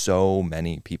meet so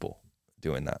many people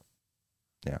doing that.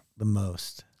 Yeah. The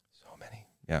most. So many.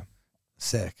 Yeah.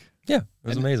 Sick. Yeah. It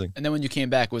was amazing. And then when you came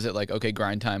back, was it like, okay,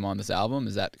 grind time on this album?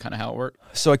 Is that kind of how it worked?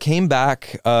 So I came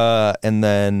back, and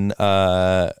then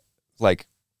like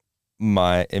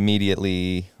my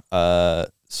immediately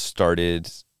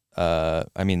started. A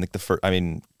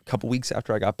couple weeks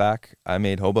after I got back, I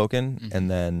made Hoboken, and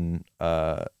then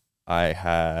that's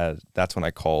when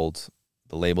I called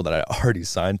the label that I already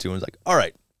signed to and was like, all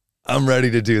right, I'm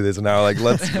ready to do this now. Like,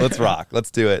 let's rock,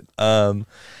 let's do it. And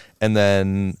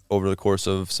then over the course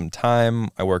of some time,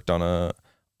 I worked on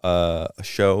a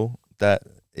show that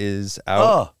is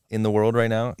out in the world right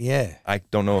now. Yeah. I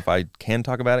don't know if I can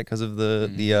talk about it because of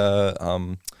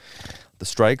the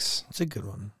strikes. It's a good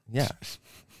one. Yeah.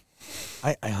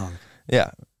 I hung.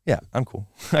 Yeah, I'm cool.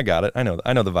 I got it. I know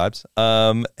the vibes.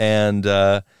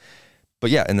 But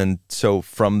yeah, and then so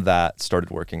from that started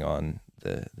working on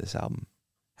this album.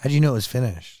 How did you know it was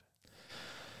finished?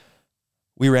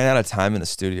 We ran out of time in the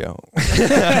studio,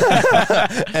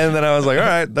 and then I was like, all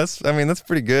right, that's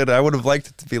pretty good. I would have liked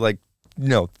it to be like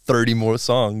 30 more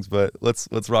songs, but let's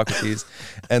rock with these.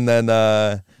 And then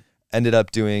ended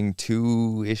up doing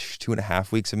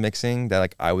 2.5 weeks of mixing that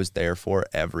like I was there for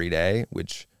every day,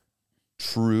 which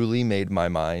truly made my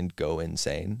mind go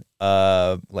insane.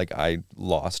 Like I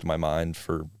lost my mind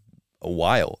for a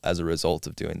while as a result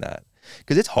of doing that,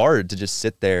 because it's hard to just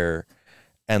sit there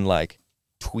and like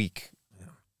tweak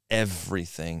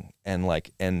everything.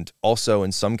 And also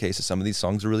in some cases, some of these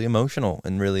songs are really emotional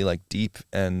and really like deep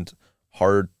and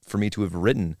hard for me to have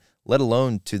written, let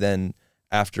alone to then,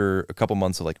 after a couple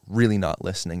months of like really not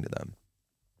listening to them,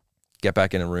 get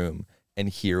back in a room and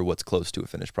hear what's close to a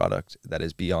finished product that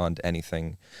is beyond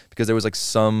anything. Because there was like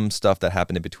some stuff that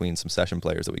happened in between, some session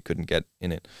players that we couldn't get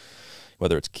in it,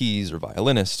 whether it's keys or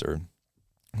violinist, or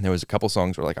there was a couple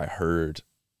songs where like I heard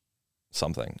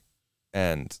something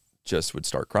and just would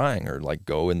start crying, or like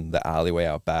go in the alleyway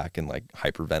out back and like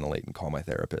hyperventilate and call my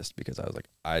therapist, because I was like,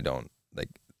 I don't like,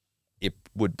 it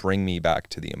would bring me back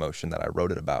to the emotion that I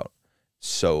wrote it about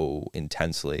so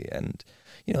intensely. And,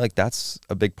 you know, like that's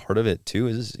a big part of it too,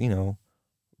 is, you know,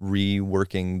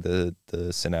 reworking the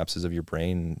synapses of your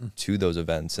brain to those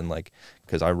events. And like,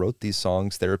 because I wrote these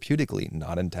songs therapeutically,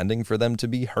 not intending for them to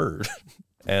be heard.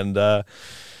 And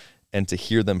to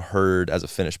hear them heard as a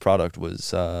finished product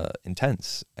was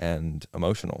intense and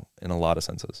emotional in a lot of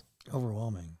senses.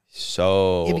 Overwhelming.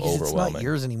 So Yeah, because overwhelming. it's not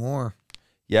yours anymore.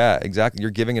 Yeah, exactly.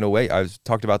 You're giving it away. I've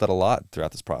talked about that a lot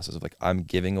throughout this process of like, I'm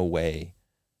giving away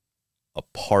a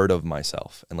part of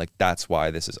myself. And like, that's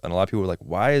why this is, and a lot of people are like,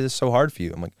 why is this so hard for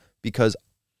you? I'm like, because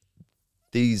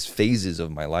these phases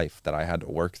of my life that I had to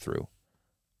work through,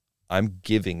 I'm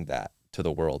giving that to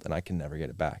the world and I can never get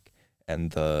it back.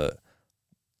 And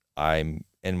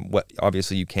what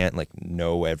obviously you can't like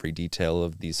know every detail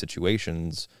of these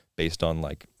situations based on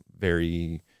like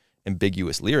very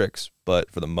ambiguous lyrics,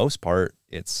 but for the most part,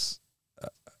 it's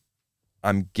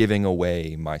I'm giving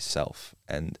away myself,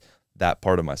 and that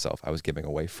part of myself, I was giving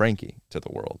away Frankie to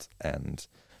the world, and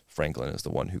Franklin is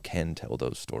the one who can tell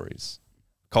those stories.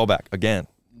 Call back again.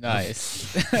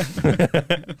 Nice.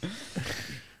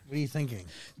 What are you thinking?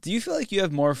 Do you feel like you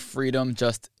have more freedom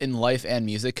just in life and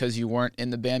music because you weren't in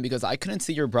the band? Because I couldn't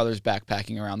see your brothers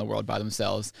backpacking around the world by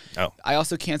themselves. Oh. I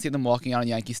also can't see them walking out in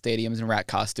Yankee stadiums in rat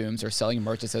costumes or selling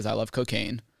merch that says "I love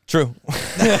cocaine." True.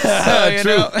 So, you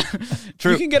know,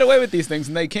 True. you can get away with these things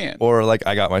and they can't. Or like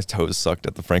I got my toes sucked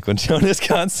at the Franklin Jonas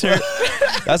concert.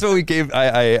 That's what we gave.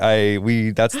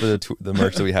 That's the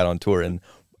merch that we had on tour, and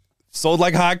sold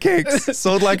like hotcakes.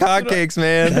 Sold like hotcakes,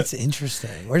 man. That's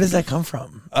interesting. Where does that come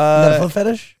from? You got a foot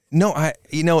fetish? No,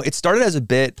 it started as a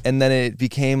bit, and then it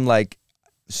became like,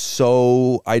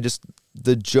 so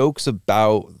the jokes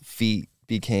about feet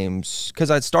became, because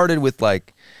I started with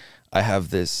like,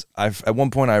 at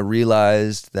one point I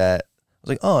realized that I was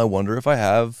like, oh, I wonder if I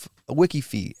have a wiki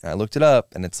feet. And I looked it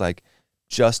up, and it's like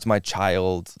just my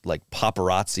child, like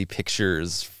paparazzi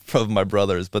pictures of my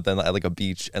brothers, but then at like a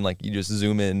beach, and like you just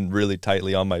zoom in really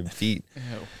tightly on my feet. Ew.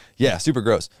 Yeah, super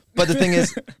gross. But the thing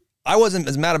is, I wasn't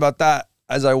as mad about that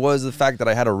as I was the fact that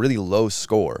I had a really low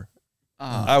score.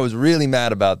 I was really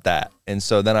mad about that. And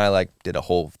so then I like did a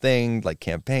whole thing, like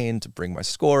campaign to bring my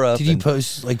score up. Did you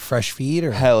post like fresh feed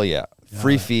or? Hell yeah.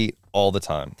 Free feet all the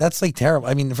time. That's like terrible.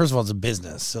 I mean, first of all, it's a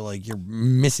business, so like you're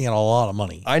missing out on a lot of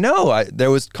money. I know. There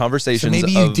was conversations. So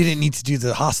maybe you didn't need to do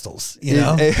the hostels, you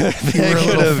know? You were a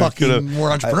little fucking more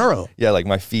entrepreneurial. Yeah, like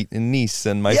my feet in Nice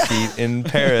and my feet in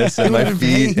Paris and my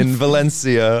feet in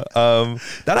Valencia.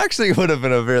 That actually would have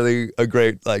been a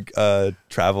great like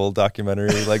travel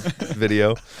documentary like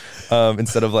video.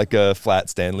 Instead of like a flat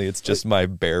Stanley, it's just my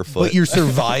barefoot. But you're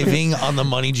surviving on the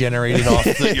money generated off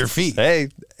your feet. Hey,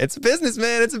 it's a business,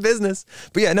 man. It's a business.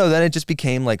 But yeah, no, then it just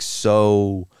became like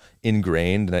so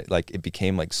ingrained, and it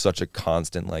became like such a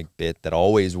constant like bit that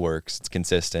always works. It's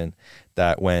consistent,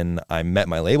 that when I met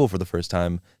my label for the first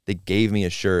time, they gave me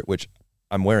a shirt, which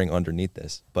I'm wearing underneath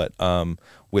this, but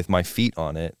with my feet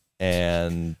on it,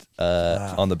 and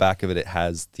on the back of it, it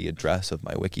has the address of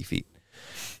my wiki feet.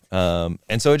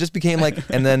 And so it just became like,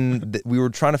 and then we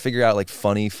were trying to figure out like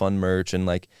fun merch, and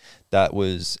like that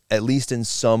was at least in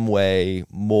some way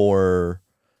more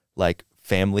like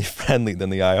family friendly than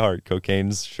the I Heart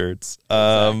Cocaine's shirts.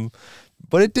 But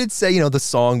it did say, the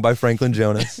song by Franklin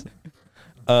Jonas.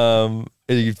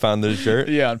 You found the shirt?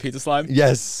 Yeah, on Pizza Slime?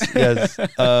 Yes.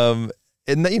 And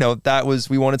that was,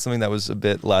 we wanted something that was a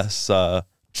bit less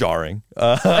jarring.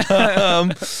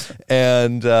 And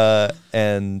there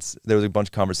was a bunch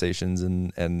of conversations,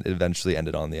 and it eventually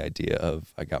ended on the idea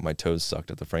of, I got my toes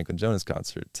sucked at the Franklin Jonas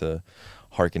concert, to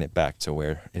harken it back to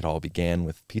where it all began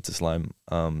with Pizza Slime.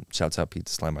 Shouts out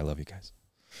Pizza Slime. I love you guys.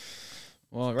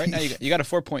 Well, right now you got a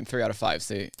 4.3 out of 5,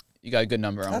 so you got a good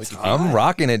number on Wikipedia. I'm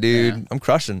rocking it, dude. Yeah. I'm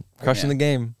crushing the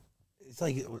game. It's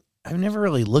like, I've never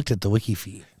really looked at the wiki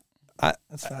feed.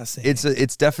 That's fascinating.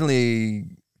 It's definitely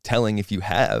telling if you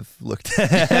have looked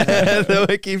at the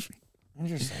wiki.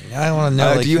 Interesting. I want to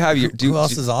know. Like, do you have your? who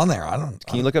else is on there? I don't.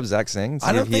 Can you look up Zach Singh?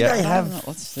 I don't think I have.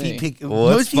 Let's see.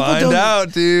 Let's find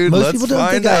out, dude. Most people don't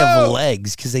think I have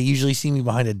legs because they usually see me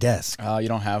behind a desk. You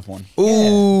don't have one.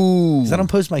 Ooh. Because I don't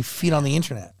post my feet on the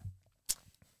internet.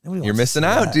 You're missing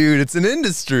out, dude. It's an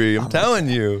industry. I'm telling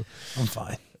you. I'm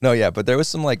fine. No, yeah, but there was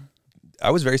some like, I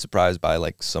was very surprised by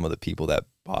like some of the people that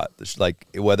bought this, like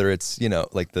whether it's, you know,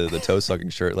 like the toe sucking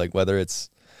shirt, like whether it's,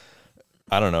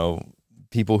 I don't know,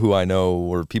 people who I know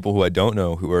or people who I don't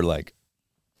know who are like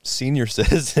senior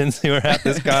citizens who are at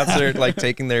this concert, like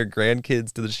taking their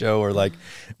grandkids to the show, or like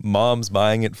moms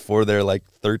buying it for their like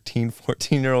 13,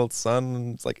 14-year-old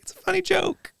son. It's like, it's a funny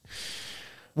joke.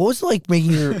 What was it like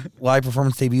making your live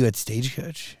performance debut at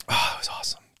Stagecoach? Oh, it was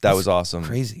awesome. That was awesome.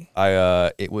 Crazy.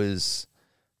 It was,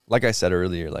 like I said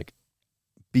earlier, like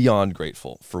beyond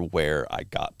grateful for where I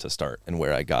got to start and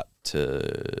where I got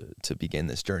to begin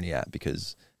this journey at,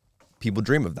 because people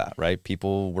dream of that, right?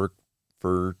 People work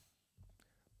for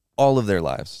all of their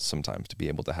lives sometimes to be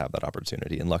able to have that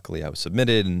opportunity. And luckily I was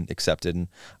submitted and accepted. And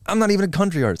I'm not even a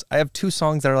country artist. I have 2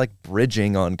 songs that are like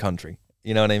bridging on country.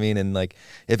 You know what I mean? And like,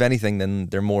 if anything, then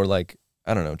they're more like,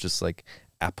 I don't know, just like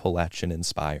Appalachian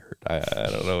inspired. I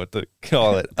don't know what to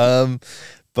call it.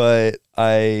 But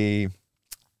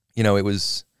you know, it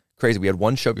was crazy. We had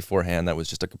one show beforehand that was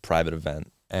just like a private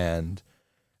event. And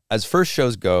as first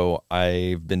shows go,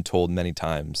 I've been told many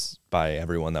times by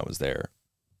everyone that was there,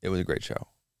 it was a great show.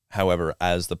 However,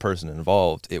 as the person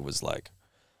involved, it was like,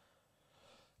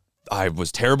 I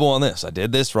was terrible on this. I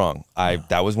did this wrong.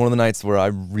 That was one of the nights where I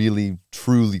really,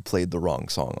 truly played the wrong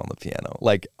song on the piano,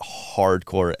 like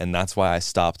hardcore. And that's why I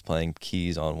stopped playing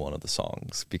keys on one of the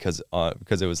songs, because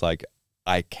it was like,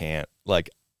 I can't, like,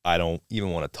 I don't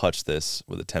even want to touch this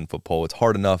with a 10-foot pole. It's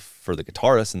hard enough for the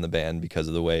guitarist in the band because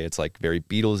of the way it's like very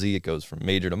Beatlesy. It goes from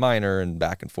major to minor and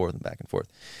back and forth and back and forth.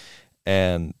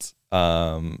 And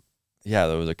yeah,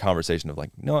 there was a conversation of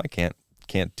like, no, I can't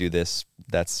do this.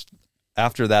 That's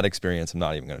after that experience, I'm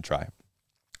not even going to try.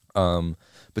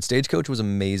 But Stagecoach was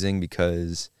amazing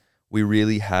because we were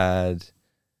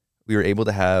able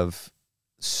to have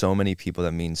so many people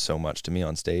that mean so much to me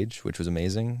on stage, which was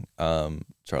amazing.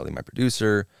 Charlie, my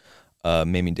producer,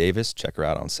 Mamie Davis, check her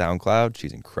out on SoundCloud.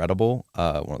 She's incredible.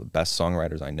 One of the best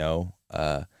songwriters I know.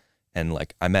 And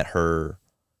like, I met her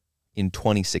in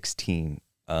 2016.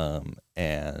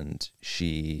 And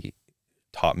she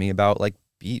taught me about like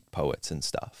beat poets and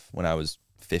stuff when I was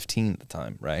 15 at the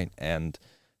time, right? And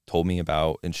told me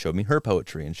about and showed me her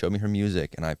poetry and showed me her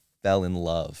music, and I fell in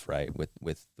love, right,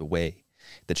 with the way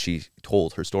that she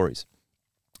told her stories.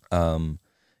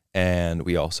 And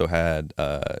we also had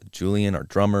Julian, our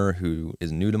drummer, who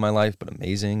is new to my life but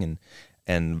amazing,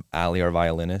 and Ali, our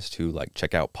violinist, who like,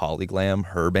 check out Polyglam,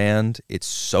 her band. It's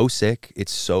so sick.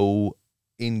 It's so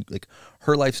in like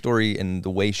her life story, and the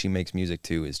way she makes music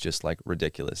too is just like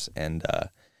ridiculous. And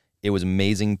it was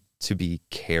amazing to be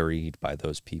carried by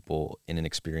those people in an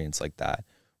experience like that,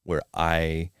 where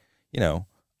I, you know,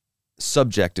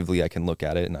 subjectively I can look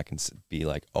at it and I can be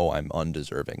like, oh, I'm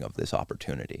undeserving of this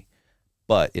opportunity.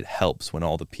 But it helps when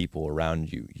all the people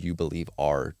around you believe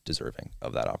are deserving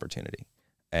of that opportunity.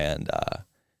 And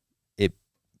it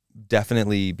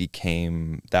definitely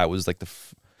became, that was like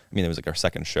it was like our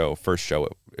second show, first show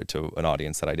to an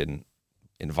audience that I didn't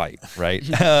invite, right?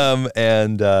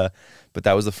 But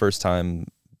that was the first time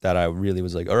that I really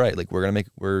was like, all right, like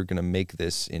we're gonna make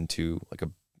this into like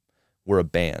we're a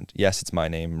band. Yes, it's my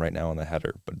name right now on the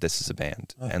header, but this is a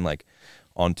band. Oh. And like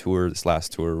on tour, this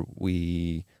last tour,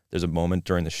 there's a moment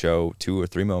during the show, 2 or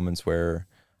 3 moments where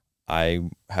I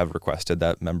have requested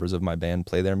that members of my band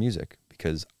play their music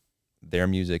because their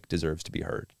music deserves to be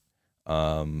heard.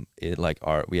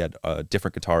 We had a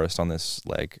different guitarist on this,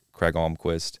 like Craig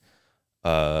Almquist,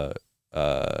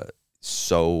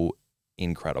 so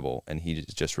incredible. And he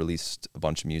just released a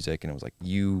bunch of music, and it was like,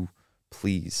 you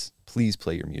please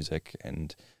play your music.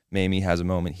 And Mamie has a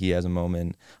moment, he has a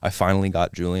moment. I finally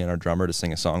got Julian, our drummer, to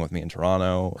sing a song with me in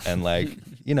Toronto. And like,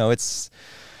 you know, it's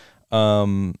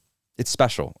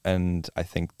special. And I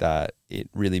think that it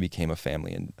really became a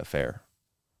family affair.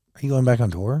 Are you going back on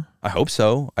tour? I hope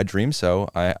so. I dream so.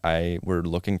 We're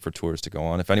looking for tours to go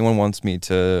on. If anyone wants me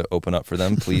to open up for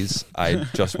them, please. I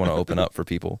just want to open up for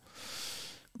people.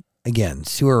 Again,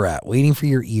 Sewer Rat, waiting for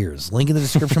your ears. Link in the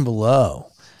description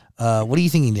below. What are you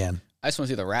thinking, Dan? I just want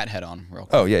to see the rat head on real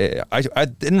quick. Oh, yeah. I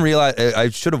didn't realize. I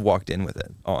should have walked in with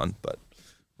it on, but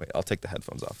wait, I'll take the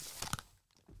headphones off.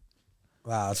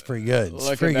 Wow, that's pretty good. It's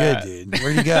Look pretty at good, dude.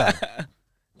 Where'd you go?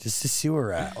 Just a sewer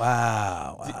rat.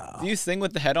 Wow. Do you sing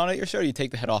with the head on at your show, or do you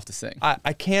take the head off to sing?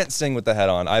 I can't sing with the head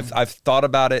on. I've thought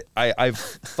about it. I've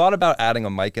thought about adding a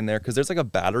mic in there because there's like a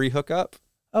battery hookup.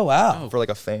 Oh, wow. For like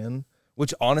a fan,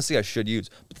 which honestly I should use.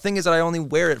 But the thing is that I only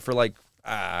wear it for like,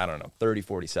 I don't know, 30,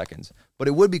 40 seconds. But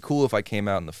it would be cool if I came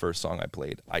out and the first song I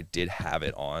played, I did have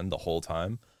it on the whole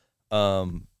time.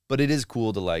 But it is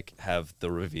cool to like have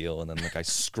the reveal and then like I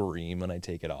scream and I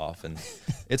take it off, and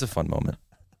it's a fun moment.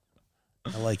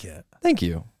 I like it. Thank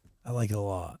you. I like it a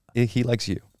lot. He likes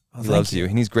you. Oh, he loves you,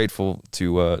 and he's grateful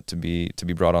to be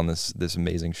brought on this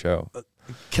amazing show.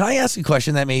 Can I ask a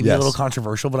question that may be a Yes. little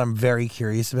controversial, but I'm very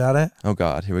curious about it? Oh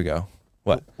God, here we go.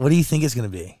 What? What do you think it's going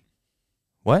to be?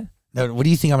 What? No, what do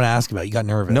you think I'm going to ask about? You got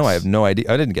nervous. No, I have no idea.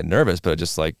 I didn't get nervous, but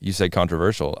just like you said,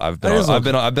 controversial. I've been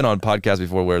on podcasts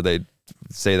before where they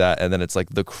say that, and then it's like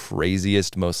the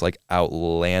craziest, most like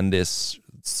outlandish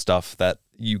stuff that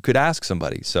you could ask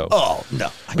somebody. So, Oh, no.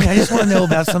 I mean, I just want to know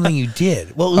about something you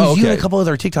did. Well, it was you and a okay. couple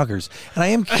other TikTokers, and I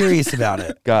am curious about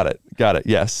it. got it.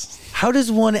 Yes. How does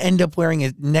one end up wearing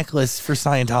a necklace for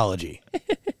Scientology?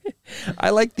 I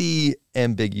like the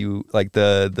like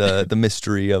the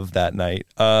mystery of that night.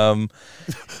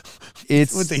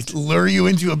 It's Would they lure you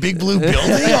into a big blue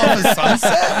building off a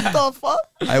sunset? What the fuck?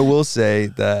 I will say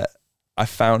that I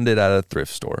found it at a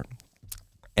thrift store,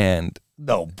 and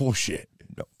No, bullshit.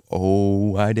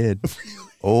 oh, I did.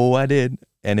 Oh, I did.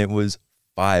 And it was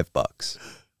 $5.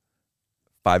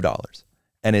 $5.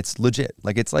 And it's legit.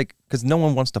 Like, it's like, because no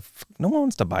one wants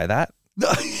to buy that.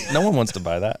 No one wants to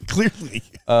buy that. Clearly.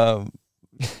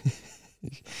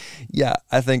 Yeah,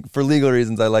 I think for legal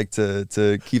reasons, I like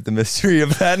to keep the mystery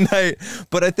of that night.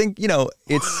 But I think,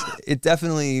 it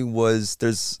definitely was,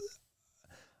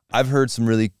 I've heard some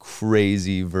really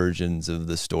crazy versions of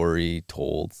the story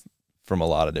told from a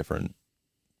lot of different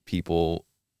people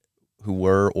who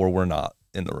were or were not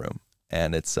in the room.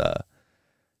 And it's,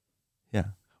 yeah.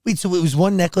 Wait, so it was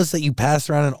one necklace that you passed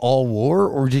around and all wore,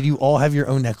 or did you all have your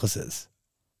own necklaces?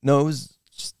 No, it was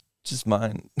just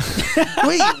mine.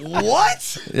 Wait,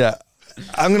 what? Yeah.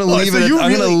 I'm going to leave so it. you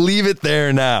I'm going really- to leave it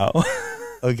there now.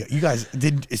 Okay, you guys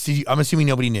I'm assuming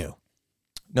nobody knew.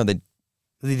 No, they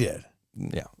did.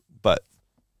 yeah. But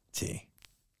See.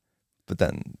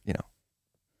 then,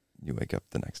 you wake up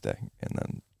the next day and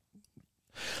then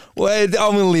well, I'm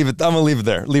going to leave it. I'm going to leave it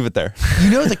there. Leave it there.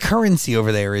 The currency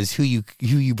over there is who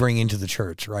you bring into the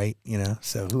church, right?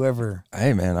 So whoever.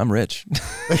 Hey man, I'm rich.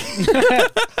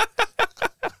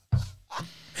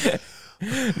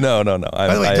 No.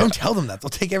 By the way, don't tell them that. They'll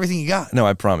take everything you got. No,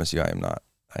 I promise you, I am not.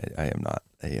 I am not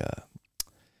a.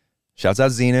 Shouts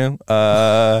out Xenu.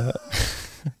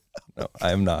 No,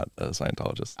 I am not a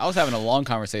Scientologist. I was having a long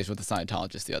conversation with a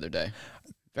Scientologist the other day.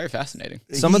 Very fascinating.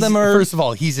 Some of them are. First of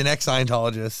all, he's an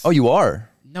ex-Scientologist. Oh, you are.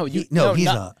 No, he's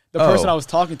not. The person Oh. I was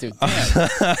talking to.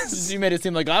 Damn. You made it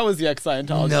seem like I was the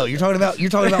ex-Scientologist. No, you're talking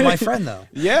about my friend though.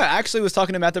 Yeah, actually was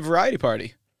talking to him at the variety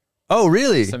party. Oh,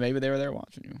 really? So maybe they were there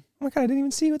watching you. Oh my God, I didn't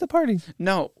even see you at the party.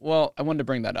 No, well, I wanted to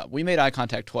bring that up. We made eye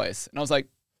contact twice, and I was like,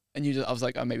 I was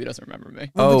like, oh, maybe he doesn't remember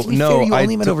me. Well, Oh to be no, fair, you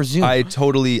only met over Zoom. I'm so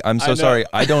I know. sorry.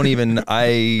 I don't even. No,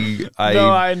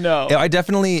 I know. I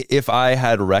definitely, if I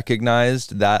had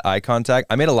recognized that eye contact,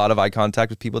 I made a lot of eye contact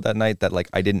with people that night that like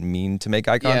I didn't mean to make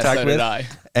eye contact yeah, so with. did I.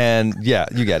 And yeah,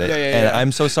 you get it. Yeah, and yeah.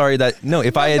 I'm so sorry that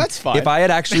if That's fine. I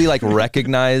had actually like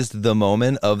recognized the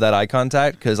moment of that eye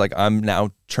contact, because like I'm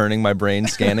now churning my brain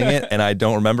scanning it and I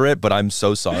don't remember it, but I'm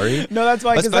so sorry. No, that's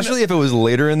fine. 'cause then Especially if it was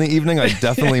later in the evening, I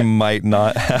definitely might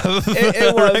not have.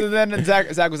 it was. And then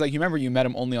Zach was like, you remember you met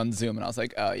him only on Zoom, and I was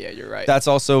like, oh yeah, you're right. That's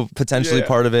also potentially Yeah.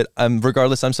 part of it.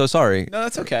 Regardless, I'm so sorry. No,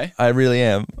 that's okay. I really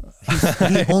am.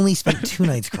 He only spent 2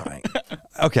 nights crying.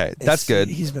 Okay, that's good.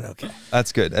 He's been okay.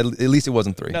 That's good. At least it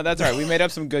wasn't 3. No, that's all right. We made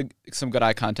up some good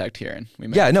eye contact here, and we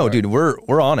made Yeah, up no, for it. dude,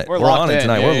 we're on it. We're We're on locked it in.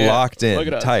 tonight. Yeah, We're yeah. locked in, Look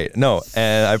at us. tight. No,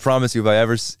 and I promise you,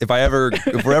 if we're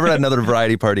ever at another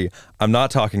variety party, I'm not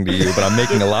talking to you, but I'm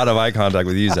making a lot of eye contact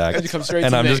with you, Zach. And you come straight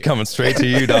and to I'm me. just coming straight to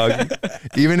you, dog.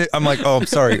 Even if, I'm like, oh, I'm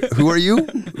sorry. Who are you?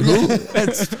 Who?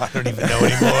 I don't even know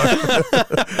anymore.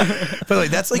 By the way,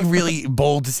 that's like really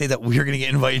bold to say that we're going to get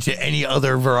invited to any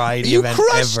other variety You event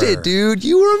crushed ever. it, dude.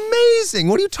 You were amazing.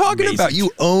 What are you talking Amazing. about?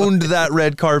 You owned that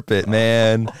red carpet,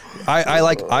 man. I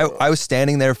was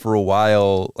standing there for a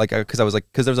while, like, because there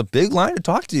was a big line to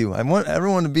talk to you. I want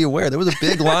everyone to be aware there was a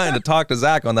big line to talk to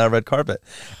Zach on that red carpet,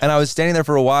 and I was standing there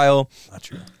for a while. Not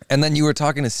true. And then you were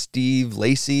talking to Steve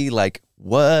Lacey, like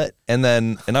what? And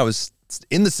I was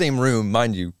in the same room,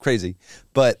 mind you, crazy.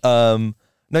 But no,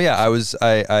 yeah,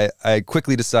 I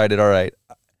quickly decided, all right,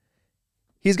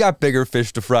 he's got bigger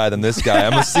fish to fry than this guy.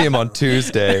 I'm gonna see him on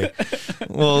Tuesday.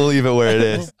 We'll leave it where it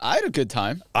is. I had a good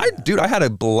time. Dude, I had a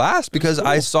blast because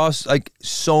I saw like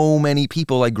so many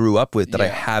people I grew up with that I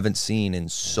haven't seen in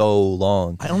so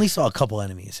long. I only saw a couple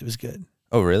enemies. It was good.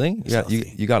 Oh, really?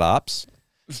 You got ops?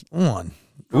 One.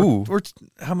 Ooh.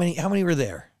 How many were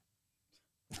there?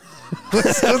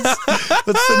 what's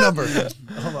the number?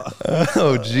 Hold on.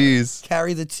 Oh, jeez.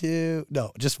 Carry the 2.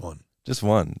 No, just one. Just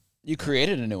one. You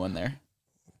created a new one there.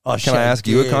 Oh, Can I ask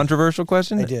you a controversial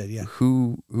question? I did, yeah.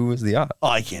 Who was the op? Oh,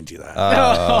 I can't do that.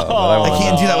 I I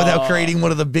can't do that without creating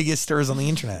one of the biggest stirs on the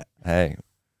internet. Hey,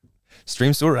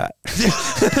 stream store rat.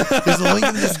 There's a link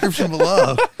in the description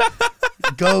below.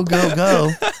 Go, go,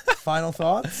 go. Final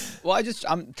thoughts? Well,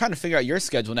 I'm trying to figure out your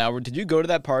schedule now. Did you go to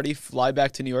that party, fly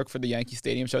back to New York for the Yankee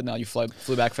Stadium show? Now you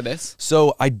flew back for this?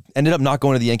 So I ended up not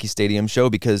going to the Yankee Stadium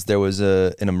show because there was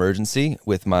an emergency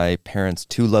with my parents'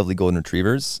 2 lovely golden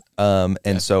retrievers.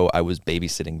 And so I was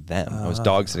babysitting them. I was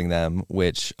dog sitting them,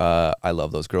 which I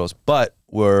love those girls. But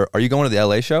are you going to the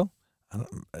LA show?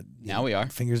 Now we are.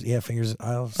 Fingers.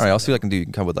 All right, I'll see what I can do. You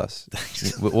can come with us.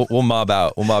 We'll mob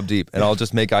out. We'll mob deep, and I'll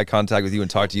just make eye contact with you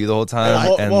and talk to you the whole time.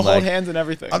 We'll hold hands and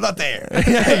everything. I'm not there.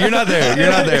 You're not there.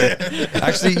 You're not there.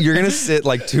 Actually, you're gonna sit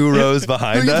like 2 rows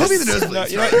behind us. Put me in the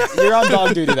nosebleeds. No, you're on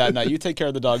dog duty that night. You take care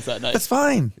of the dogs that night. That's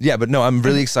fine. Yeah, but no, I'm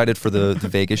really excited for the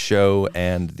Vegas show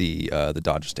and the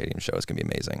Dodger Stadium show. It's gonna be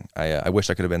amazing. I wish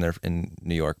I could have been there in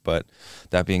New York, but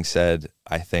that being said,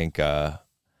 I think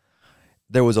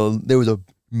there was a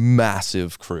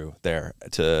massive crew there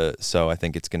so I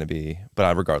think it's going to be,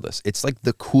 but regardless, it's like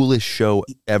the coolest show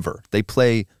ever. They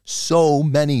play so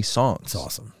many songs. It's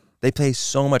awesome. They play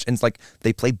so much, and it's like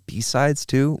they play B-sides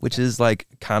too, which is like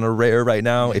kind of rare right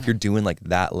now if you're doing like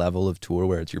that level of tour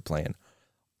where you're playing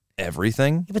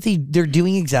everything. Yeah, but they're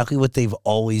doing exactly what they've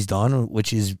always done,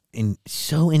 which is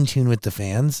so in tune with the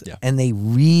fans, and they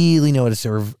really know how to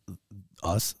serve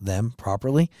them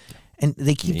properly, and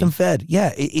they keep them fed.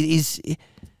 Yeah, they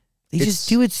just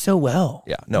do it so well.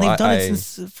 Yeah, no, and they've done it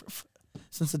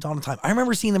since the dawn of time. I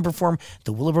remember seeing them perform at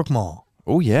the Willowbrook Mall.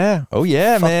 Oh yeah,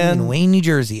 man. In Wayne, New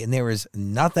Jersey, and there was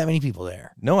not that many people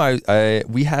there. No,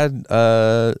 we had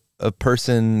a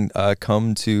person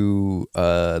come to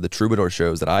the Troubadour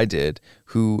shows that I did,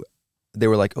 who they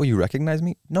were like, "Oh, you recognize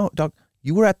me?" No, dog,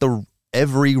 you were at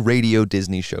every Radio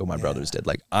Disney show my brothers did.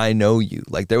 Like, I know you.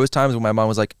 Like, there was times when my mom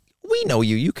was like, "We know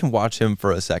you. You can watch him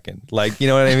for a second." Like, you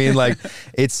know what I mean? Like,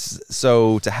 it's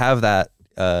so to have that.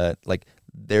 Like,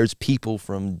 there's people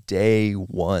from day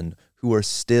one who are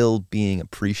still being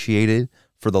appreciated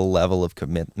for the level of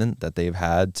commitment that they've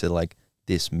had to like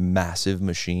this massive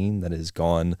machine that has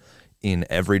gone in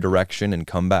every direction and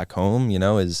come back home, you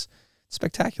know, is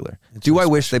spectacular. Do I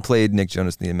wish they played Nick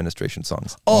Jonas and the Administration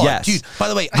songs? Oh, yes. dude, by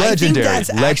the way, legendary, I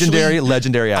think that's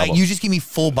legendary album. You just give me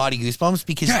full body goosebumps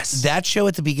because that show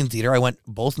at the Beacon Theater, I went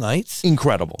both nights.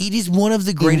 Incredible. It is one of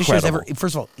the greatest shows ever.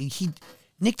 First of all,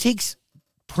 Nick takes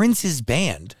Prince's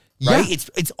band. Right,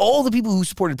 it's all the people who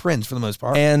supported Prince for the most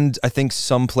part, and I think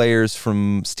some players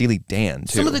from Steely Dan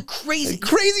too. Some of the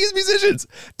craziest musicians.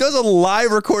 Does a live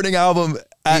recording album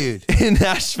in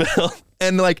Nashville,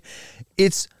 and like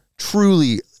it's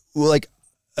truly like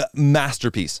a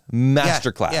masterpiece,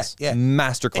 masterclass,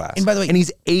 masterclass. And by the way, and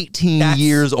he's 18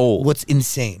 years old. What's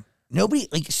insane? Nobody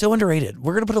so underrated.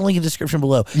 We're gonna put a link in the description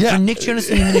below. For Nick Jonas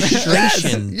and the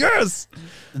Administration. Yes.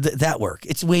 That work.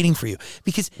 It's waiting for you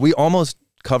because we almost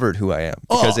covered Who I Am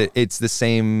because it's the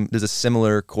same. There's a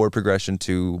similar chord progression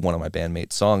to one of my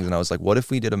bandmates' songs, and I was like, "What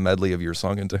if we did a medley of your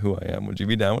song into Who I Am? Would you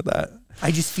be down with that?" I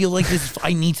just feel like this.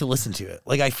 I need to listen to it.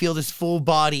 Like I feel this full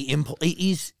body impulse. It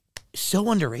is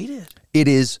so underrated. It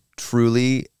is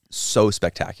truly so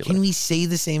spectacular. Can we say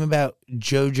the same about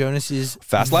Joe Jonas's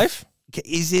Fast Life?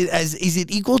 Is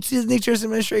it equal to Nick Jonas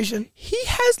Administration? He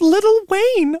has Little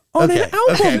Wayne on an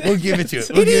album. Okay, we'll give it to it.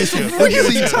 It is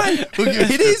really tight.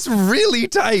 It is really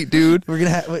tight, dude. We're gonna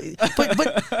have,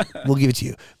 but we'll give it to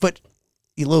you. But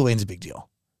Lil Wayne's a big deal.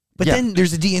 But then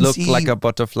there's a DNC. Look like a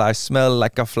butterfly, smell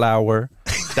like a flower.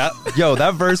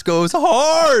 That verse goes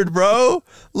hard, bro.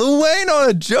 Lil Wayne on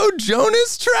a Joe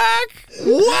Jonas track.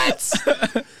 What?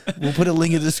 We'll put a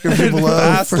link in the description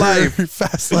below.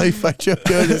 Fast Life by Joe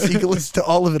Jonas. You can listen to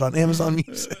all of it on Amazon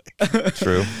Music.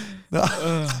 True.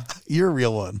 You're a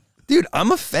real one. Dude,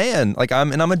 I'm a fan. Like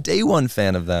I'm a day one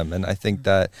fan of them. And I think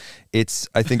that it's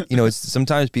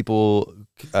sometimes people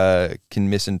can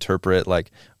misinterpret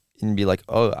like and be like,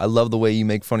 "Oh, I love the way you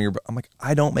make fun of your I'm like,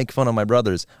 I don't make fun of my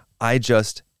brothers. I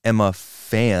just am a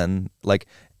fan. Like,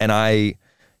 and I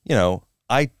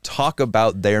talk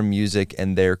about their music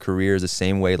and their careers the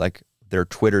same way like their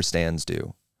Twitter stans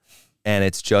do. And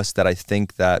it's just that I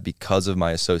think that because of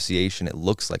my association, it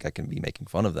looks like I can be making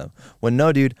fun of them. When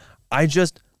no, dude, I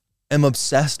just am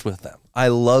obsessed with them. I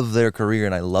love their career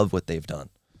and I love what they've done.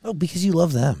 Oh, because you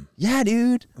love them. Yeah,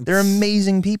 dude. They're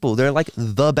amazing people. They're like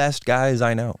the best guys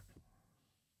I know.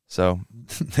 So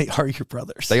They are your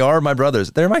brothers. they are my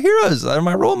brothers. They're my heroes. They're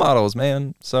my role models,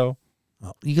 man. So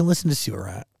Well, you can listen to Sewer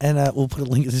Rat, and we'll put a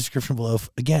link in the description below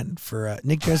again for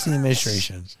Nick Jesse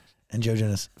Administration and Joe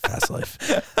Jonas Fast Life.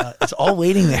 It's all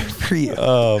waiting there for you.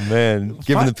 oh man,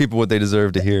 giving the people what they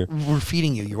deserve to hear. We're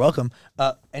feeding you. You're welcome.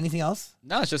 Anything else?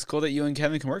 No, it's just cool that you and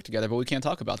Kevin can work together, but we can't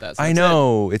talk about that. So I that's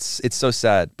know it's so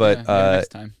sad, but Yeah, maybe next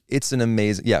time. it's an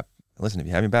amazing. Yeah, listen, if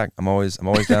you have me back, I'm always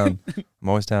down. I'm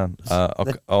always down.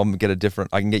 I'll get a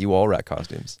different. I can get you all rat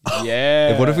costumes. it.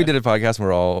 Yeah. What if we did a podcast and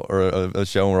we're all, or a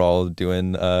show and we're all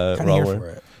doing, Kind of here for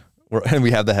it. and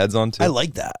we have the heads on too I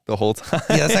like that. the whole time.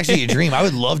 Yeah, that's actually a dream. I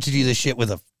would love to do this shit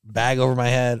with a bag over my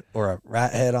head or a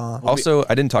rat head on. Also,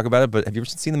 I didn't talk about it, but have you ever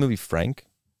seen the movie Frank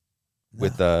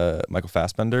with Michael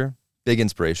Fassbender? Big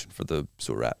inspiration for the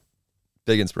sewer rat.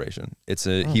 Big inspiration. It's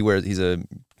he's a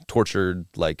tortured,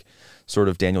 like, sort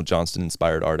of Daniel Johnston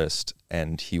inspired artist,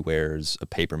 and he wears a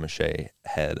paper mache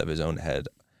head of his own head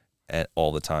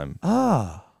all the time.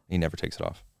 He never takes it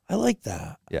off. I like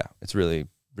that. Yeah, it's really,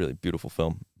 really beautiful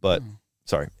film. But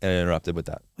sorry, I interrupted with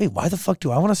that. Wait, why the fuck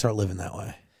do I want to start living that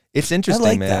way? It's interesting,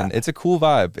 like man. that. It's a cool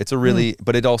vibe. It's a really,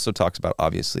 but it also talks about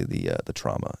obviously the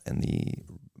trauma and the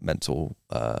mental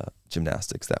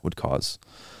gymnastics that would cause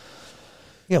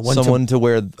someone to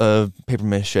wear a paper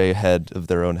mache head of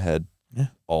their own head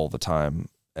all the time,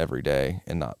 every day,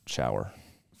 and not shower.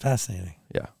 Fascinating.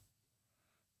 Yeah.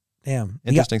 Damn.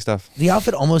 Interesting stuff. The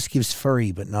outfit almost gives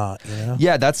furry, but not, you know?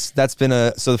 Yeah, that's been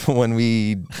so when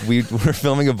we were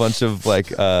filming a bunch of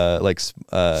little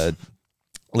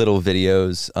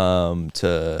videos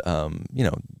to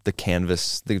the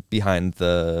canvas behind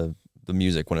the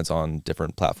music when it's on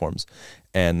different platforms,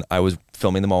 and I was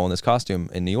filming them all in this costume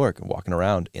in New York and walking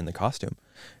around in the costume,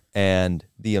 and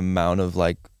the amount of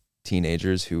like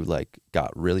teenagers who like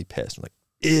got really pissed, like,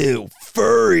 ew,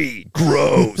 furry,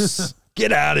 gross.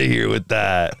 Get out of here with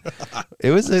that.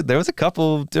 There was a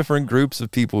couple different groups of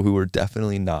people who were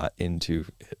definitely not into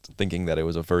it, thinking that it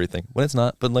was a furry thing when it's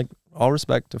not. But like, all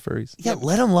respect to furries. Yeah,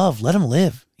 let them love, let them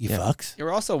live. You fucks. You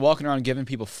were also walking around giving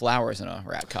people flowers in a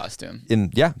rat costume.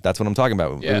 That's what I'm talking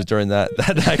about. Yeah. It was during that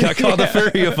I got called a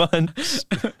furry a bunch.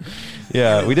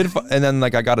 Yeah, we did, and then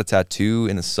like I got a tattoo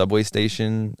in a subway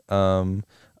station in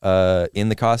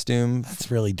the costume. That's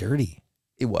really dirty.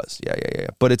 It was, yeah.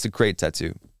 But it's a great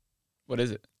tattoo. What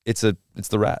is it? It's the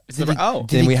rat. It's the rat. Oh,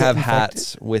 Did And he we get have infected?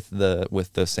 hats with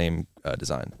the same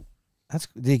design.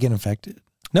 Did he get infected?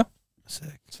 No.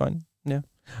 Sick. It's fine. Yeah.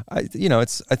 I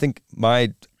think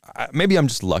maybe I'm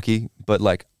just lucky, but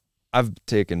like I've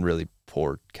taken really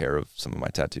poor care of some of my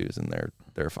tattoos and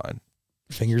they're fine.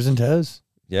 Fingers and toes.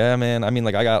 Yeah, man. I mean,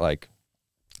 like I got like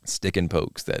stick and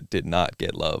pokes that did not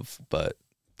get love, but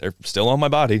they're still on my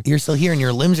body. You're still here and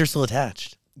your limbs are still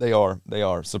attached. They are,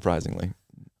 surprisingly.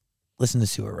 Listen to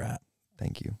Sewer Rat.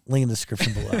 Thank you. Link in the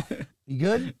description below. You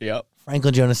good? Yep.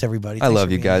 Franklin Jonas, everybody. I Thanks love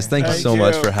for you being guys. here. Thank you Thank so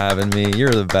much you. for having me. You're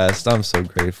the best. I'm so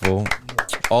grateful.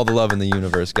 All the love in the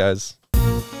universe, guys.